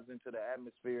vibes into the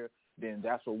atmosphere, then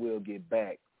that's what we'll get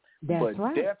back. But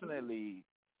definitely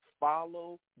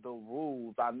follow the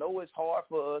rules. I know it's hard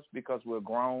for us because we're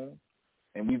grown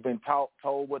and we've been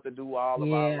told what to do all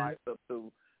of our life up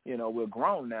to, we're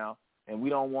grown now, and we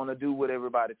don't want to do what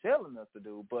everybody's telling us to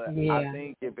do. But I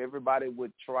think if everybody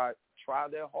would try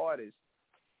their hardest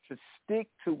to stick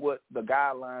to what the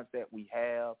guidelines that we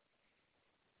have,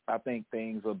 I think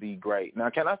things will be great.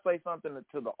 Now, can I say something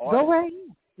to the artists? Go ahead.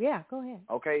 Yeah, go ahead.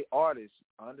 Okay, artists,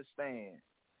 understand.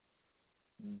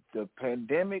 The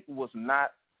pandemic was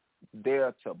not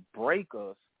there to break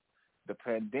us. The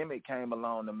pandemic came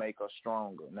along to make us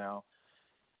stronger. Now,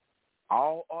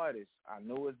 all artists, I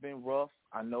know it's been rough.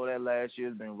 I know that last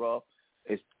year's been rough.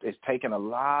 It's taken a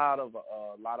lot of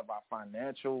our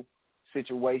financial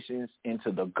situations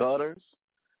into the gutters.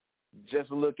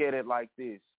 Just look at it like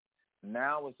this.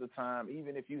 Now is the time,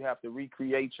 even if you have to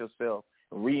recreate yourself,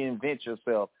 reinvent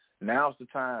yourself, now's the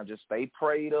time. Just stay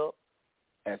prayed up,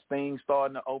 as things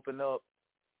starting to open up,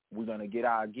 we're going to get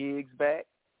our gigs back.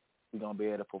 We're going to be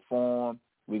able to perform.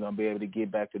 We're going to be able to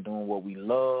get back to doing what we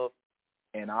love.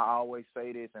 And I always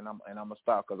say this, and I'm going to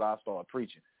stop because I start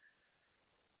preaching.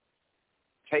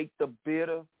 Take the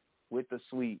bitter with the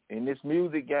sweet. In this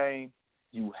music game,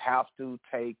 you have to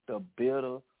take the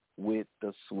bitter with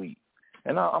the sweet.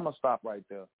 And I'm going to stop right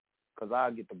there because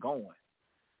I'll get to going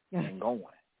and going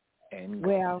and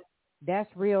going. Well, that's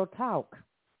real talk.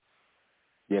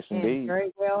 Yes, indeed. And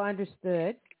very well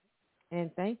understood.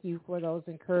 And thank you for those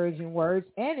encouraging words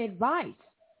and advice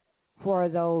for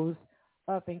those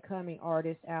up-and-coming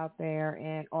artists out there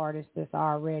and artists that's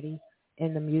already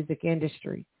in the music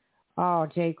industry. Oh,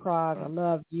 Jay Croz, I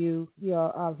love you.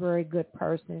 You're a very good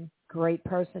person, great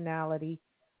personality.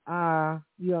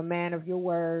 You're a man of your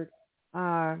word.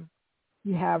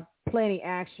 You have plenty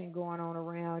action going on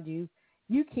around you.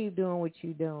 You keep doing what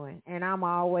you're doing, and I'm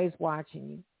always watching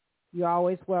you. You're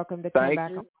always welcome to come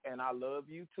back. Thank you, and I love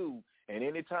you too. And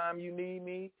anytime you need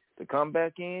me to come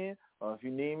back in, or if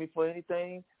you need me for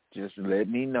anything, just let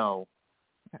me know.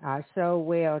 I sure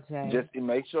will, Jay. Just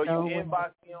make sure you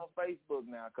inbox me on Facebook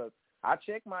now, because I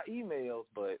check my emails,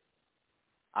 but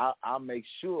I'll make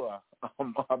sure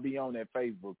I'll be on that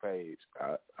Facebook page.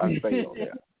 I stay on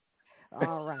there.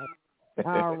 All right.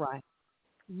 All right.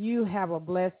 You have a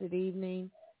blessed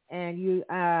evening, and you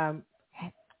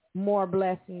more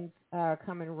blessings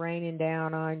coming raining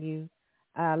down on you.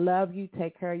 I love you.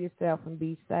 Take care of yourself and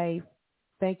be safe.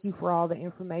 Thank you for all the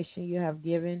information you have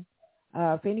given.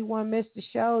 If anyone missed the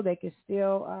show, they can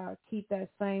still keep that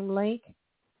same link.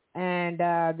 And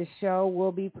the show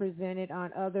will be presented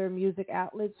on other music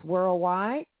outlets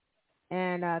worldwide.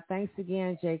 And thanks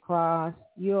again, Jay Croz.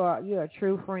 You're a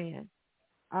true friend.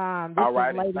 All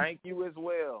right, and thank you as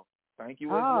well. Thank you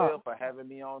as well for having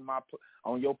me on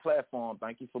your platform.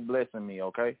 Thank you for blessing me,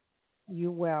 okay?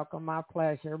 You're welcome. My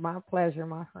pleasure. My pleasure,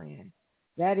 my friend.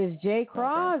 That is Jay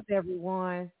Croz,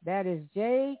 everyone. That is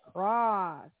Jay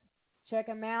Croz. Check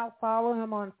him out. Follow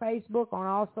him on Facebook, on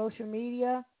all social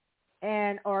media,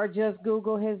 or just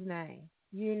Google his name.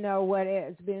 You know what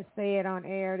has been said on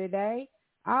air today.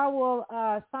 I will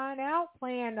sign out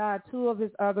playing 2 of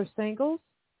his other singles.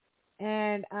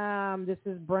 And this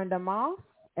is Brenda Moss,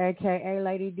 a.k.a.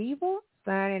 Lady Diva,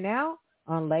 signing out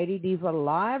on Lady Diva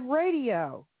Live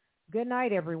Radio. Good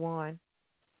night, everyone.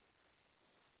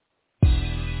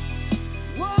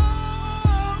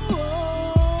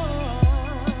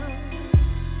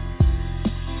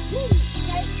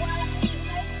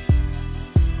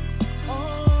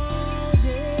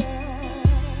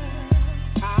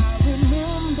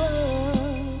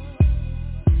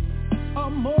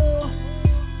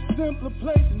 Simpler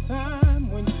place and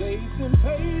time when days and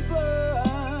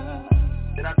paper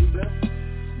Did I do that?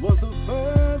 Was the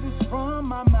furthest from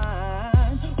my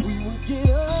mind. We would get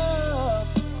up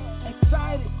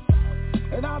excited,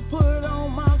 and I'd put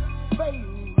on my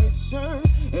favorite shirt,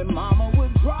 and Mama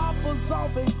would drop us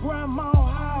off at Grandma's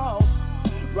house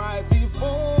right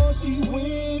before she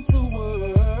went to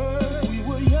work. We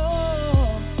were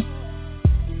young,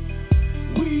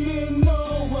 we didn't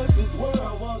know what this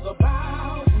world was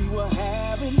about. We're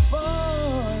having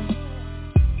fun,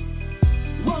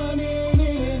 running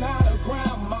in and out of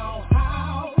Grandma's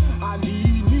house. I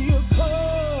need me a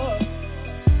cup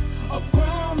of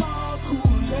Grandma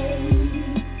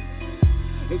Kool-Aid.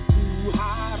 It's too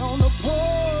hot on the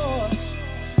porch,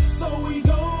 so we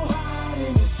go hide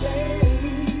in the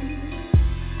shade,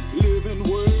 living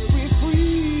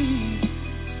worry-free,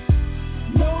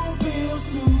 no bills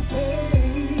to pay.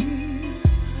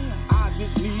 I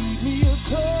just need me a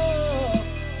cup.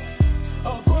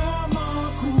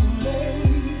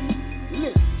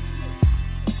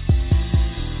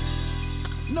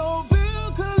 No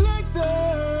bill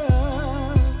collector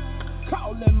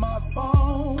calling my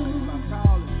phone.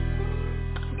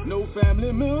 No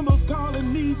family members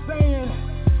calling me saying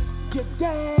your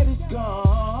dad is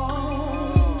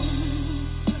gone.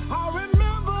 I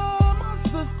remember my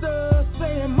sister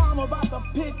saying Mama about to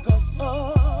pick us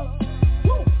up.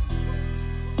 Woo.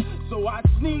 So I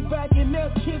sneak back in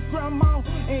there, kiss Grandma,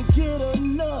 and get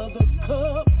another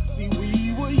cup. See,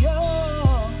 we were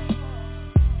young,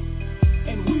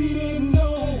 and we didn't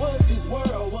know what this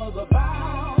world was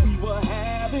about. We were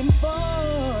having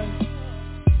fun,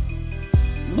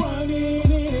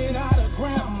 running in and out of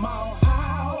Grandma's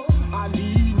house. I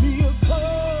need me a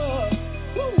cup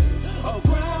of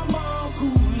Grandma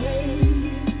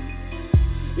Kool-Aid.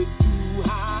 It's too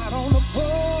hot on the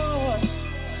porch,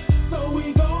 so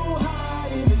we go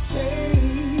hide in the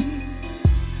shade,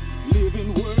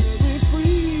 living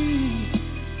worry-free,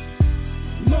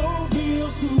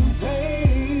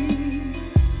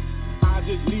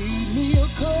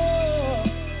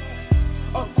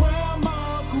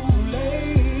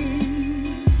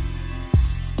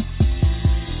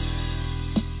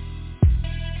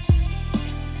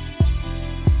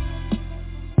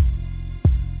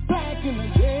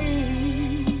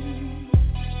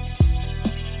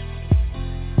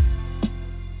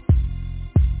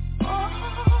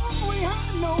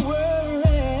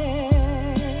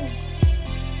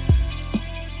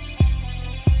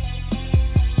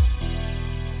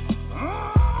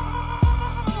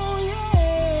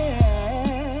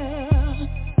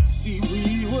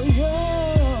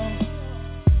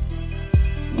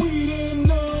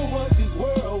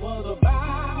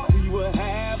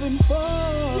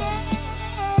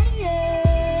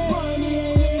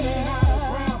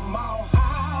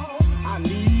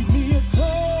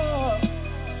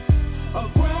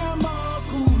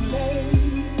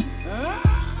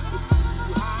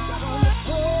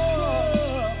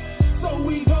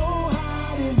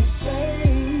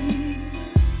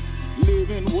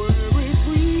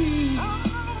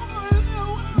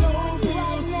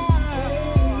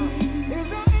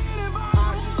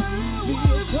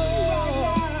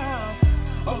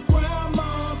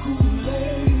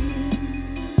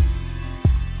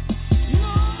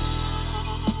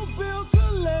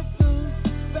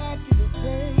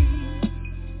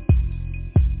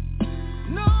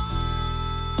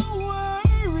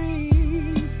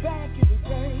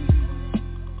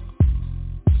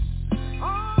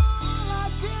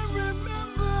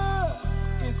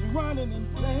 running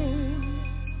insane.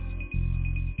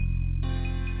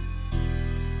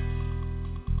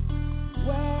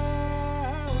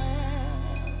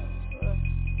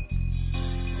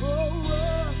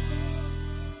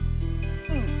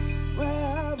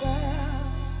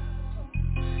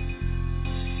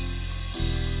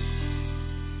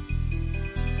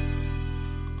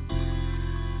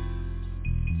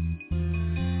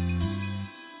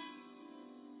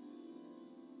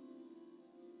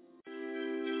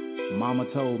 Mama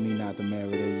told me not to marry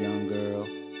that young girl,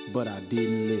 but I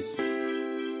didn't listen.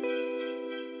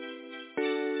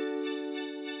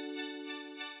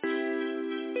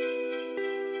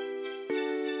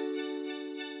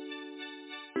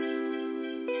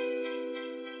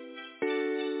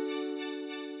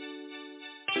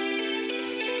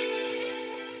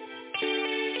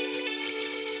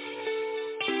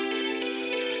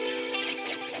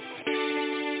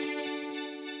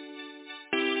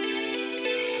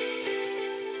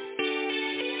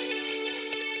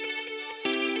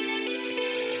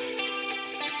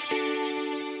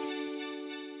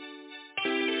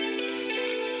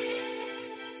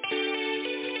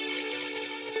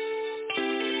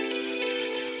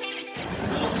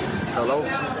 Hello?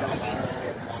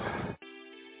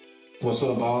 What's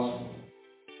up, boss?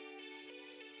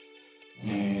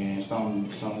 Man,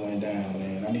 something went down,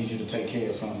 man. I need you to take care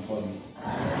of something for me.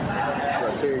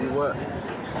 I tell you what,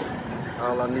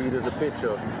 all I need is a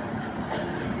picture.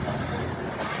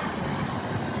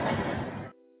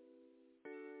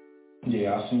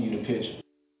 Yeah, I'll send you the picture.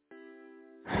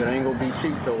 It ain't gonna be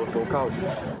cheap though, it's gonna cost you.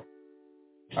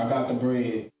 I got the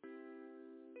bread.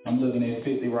 I'm looking at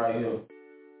 50 right here.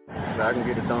 So I can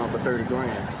get it done for 30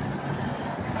 grand.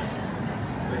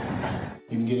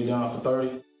 You can get it done for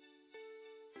 30?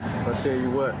 I tell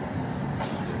you what,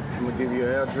 I'm gonna give you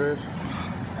an address,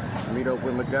 meet up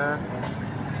with my guy,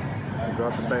 and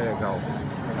drop the bag off.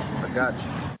 I got you.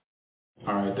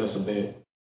 Alright, that's a bet.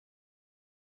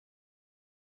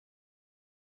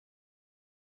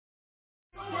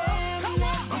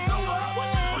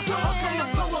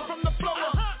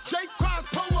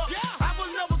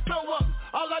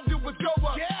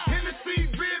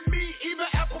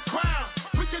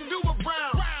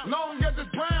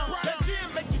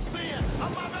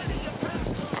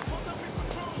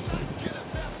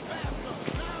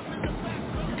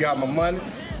 Got my money.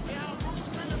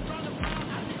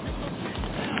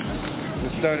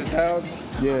 It's 30,000?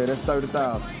 Yeah, that's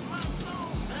 30,000.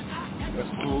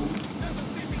 That's cool.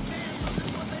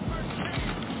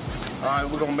 Alright,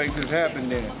 we're gonna make this happen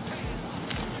then.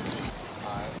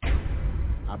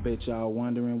 I bet y'all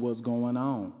wondering what's going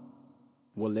on.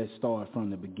 Well, let's start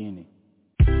from the beginning.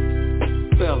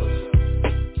 Fellas,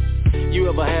 you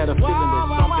ever had a feeling that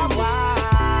something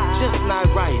was just not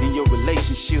right in your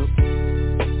relationship?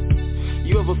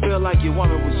 You ever feel like your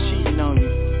woman was cheating on you,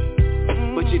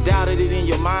 but you doubted it in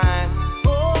your mind?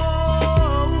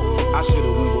 I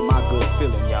should've went with my good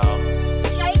feeling, y'all.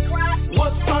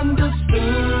 What's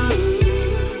understood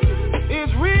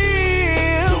is real.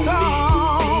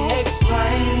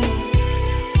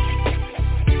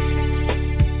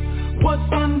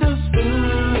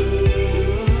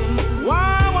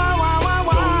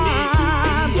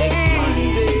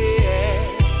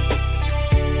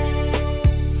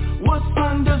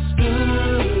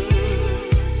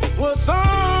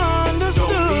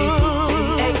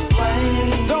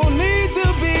 Don't need to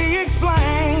be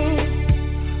explained.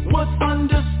 What's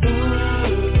understood?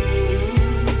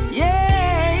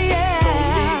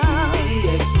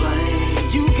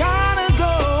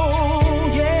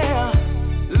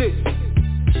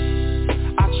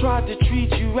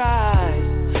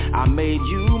 I made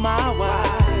you my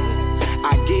wife.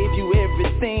 I gave you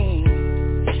everything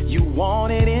you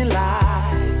wanted in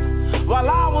life. While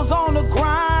I was on the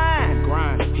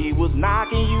grind, he was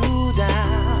knocking you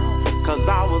down. Cause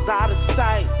I was out of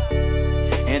sight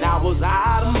and I was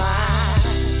out of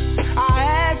mind. I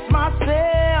asked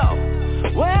myself,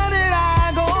 where did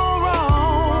I go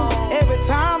wrong? Every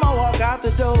time I walk out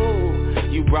the door,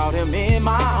 you brought him in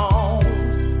my home.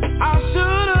 I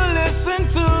should've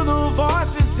listened to the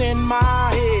voices in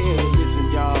my head.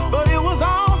 Listen, y'all. But it was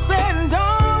all said and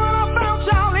done when I found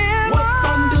y'all in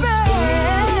my bed.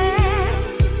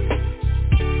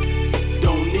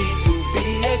 Don't need to be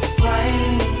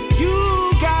explained. You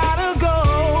gotta go.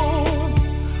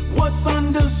 What's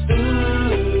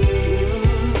understood?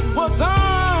 What's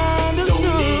understood? Don't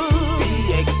need to be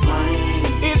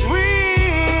explained. It's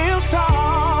real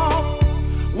talk.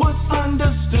 What's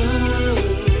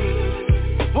understood?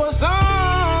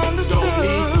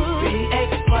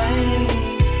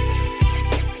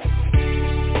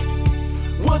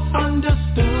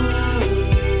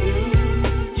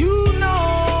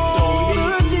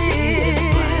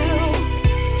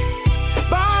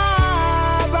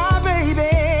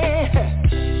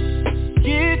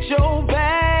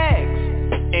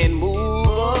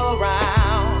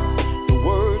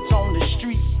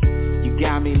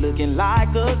 me looking like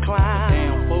a clown.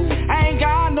 Damn fool. I ain't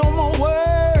got no more words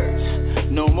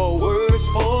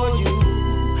for you.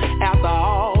 After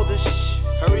all the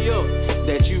hurry up,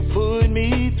 that you put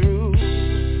me through.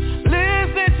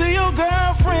 Listen to your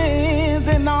girlfriends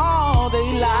and all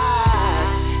they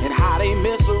lies, and how they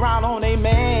mess around on they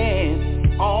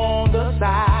man on the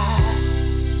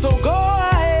side. So go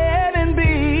ahead and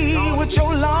be with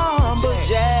your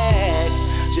lumberjack.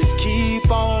 Just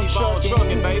keep on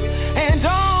trucking, baby, and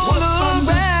don't look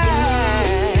back.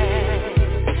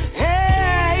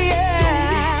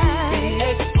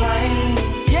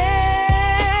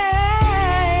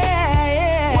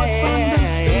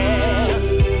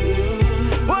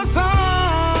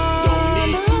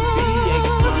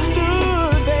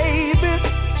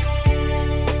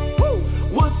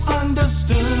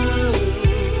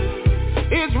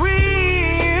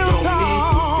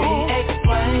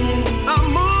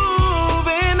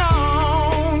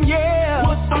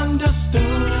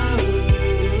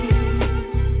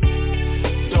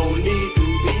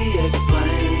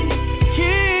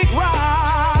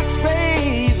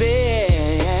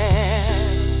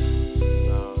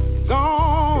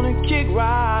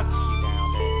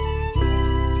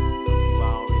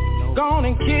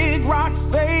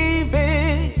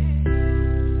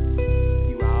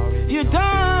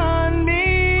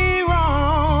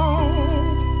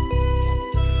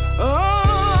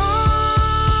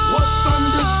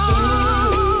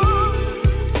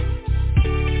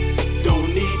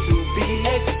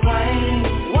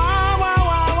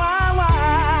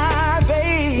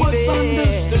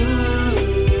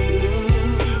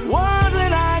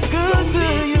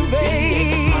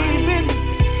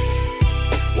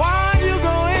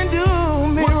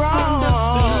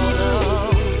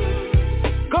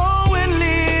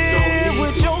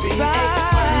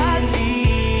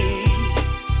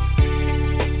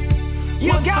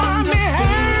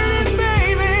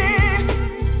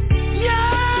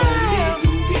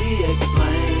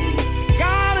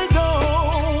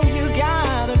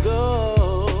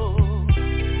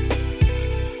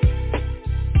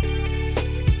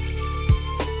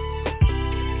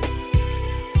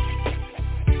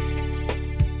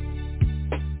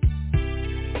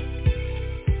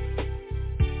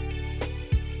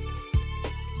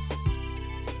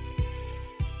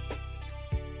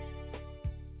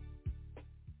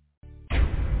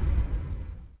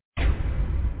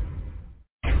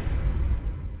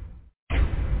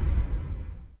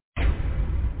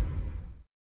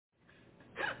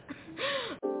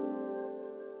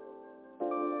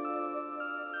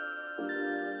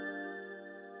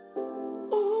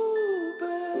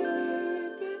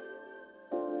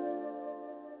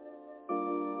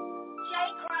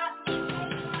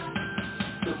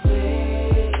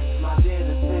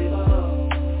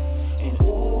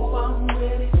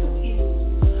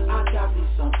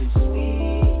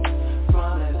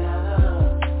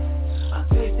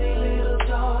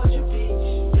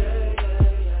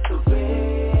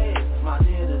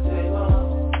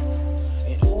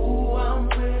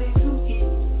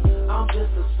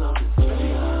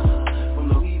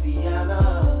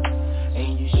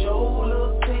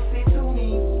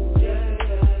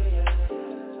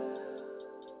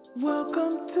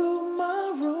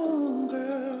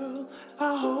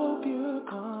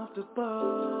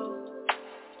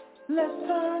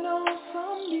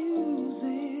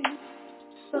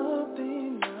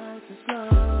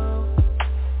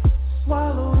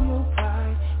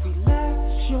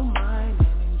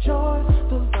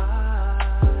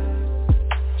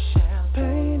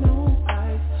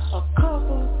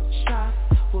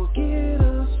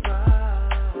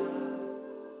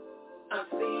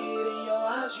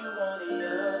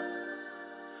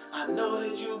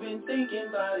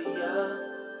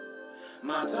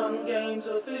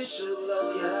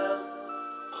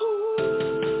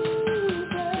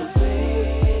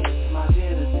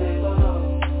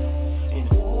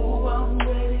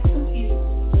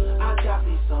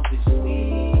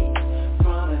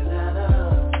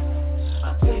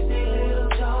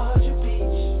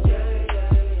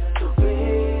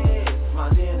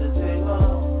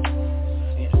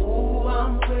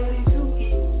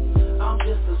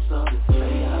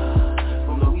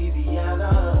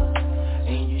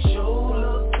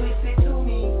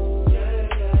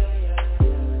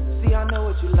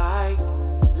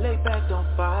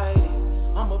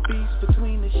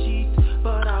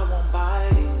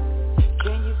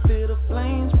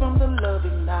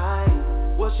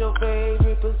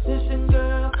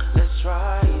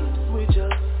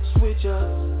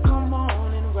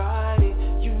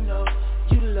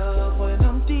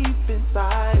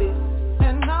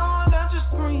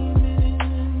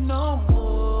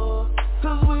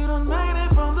 Cause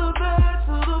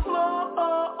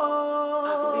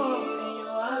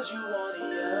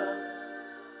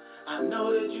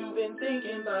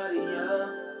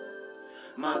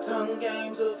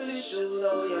game's official,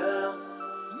 oh yeah.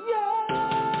 Yeah.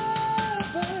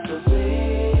 So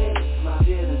take my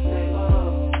dinner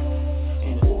table,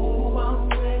 and ooh, I'm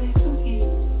ready to eat.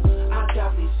 I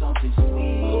got me something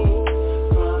sweet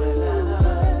from Atlanta.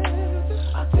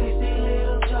 I tasty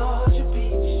little Georgia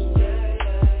peach.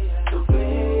 So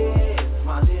take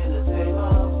my dinner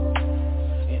table,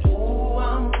 and ooh,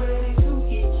 I'm ready to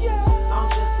eat. I'm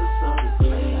just a Sunday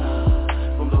player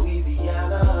from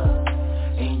Louisiana,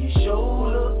 and you sure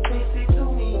look tasty to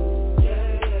me.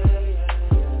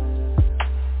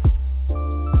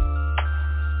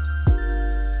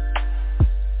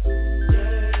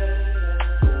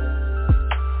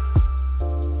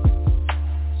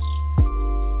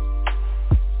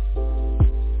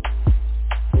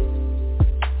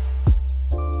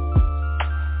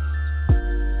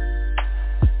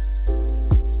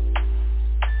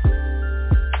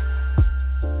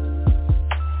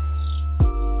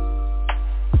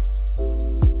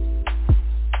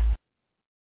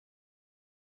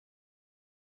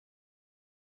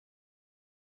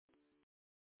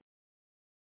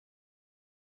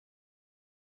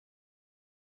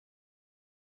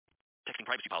 Texting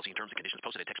privacy policy and terms and conditions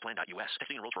posted at textplan.us.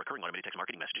 Texting enrolls for recurring automated text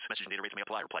marketing messages. Message and data rates may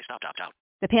apply. Reply stop to opt out.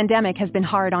 The pandemic has been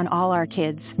hard on all our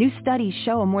kids. New studies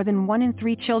show more than 1 in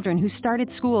 3 children who started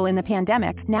school in the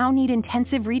pandemic now need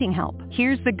intensive reading help.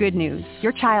 Here's the good news.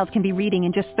 Your child can be reading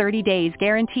in just 30 days,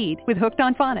 guaranteed, with Hooked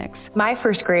on Phonics. My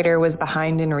first grader was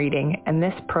behind in reading, and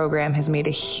this program has made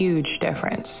a huge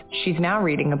difference. She's now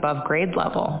reading above grade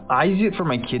level. I use it for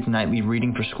my kids' nightly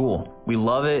reading for school. We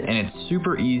love it, and it's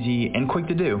super easy and quick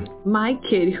to do. My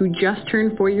kid, who just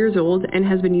turned 4 years old and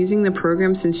has been using the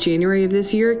program since January of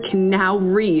this year, can now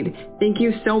read. Thank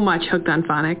you so much, Hooked on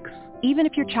Phonics. Even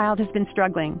if your child has been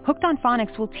struggling, Hooked on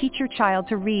Phonics will teach your child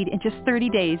to read in just 30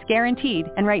 days, guaranteed.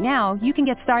 And right now, you can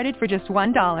get started for just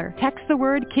 $1. Text the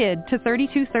word KID to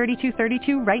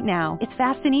 323232 right now. It's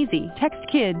fast and easy. Text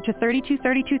KID to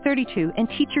 323232 and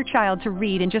teach your child to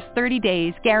read in just 30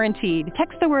 days, guaranteed.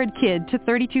 Text the word KID to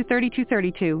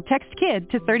 323232. Text KID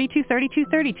to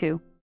 323232.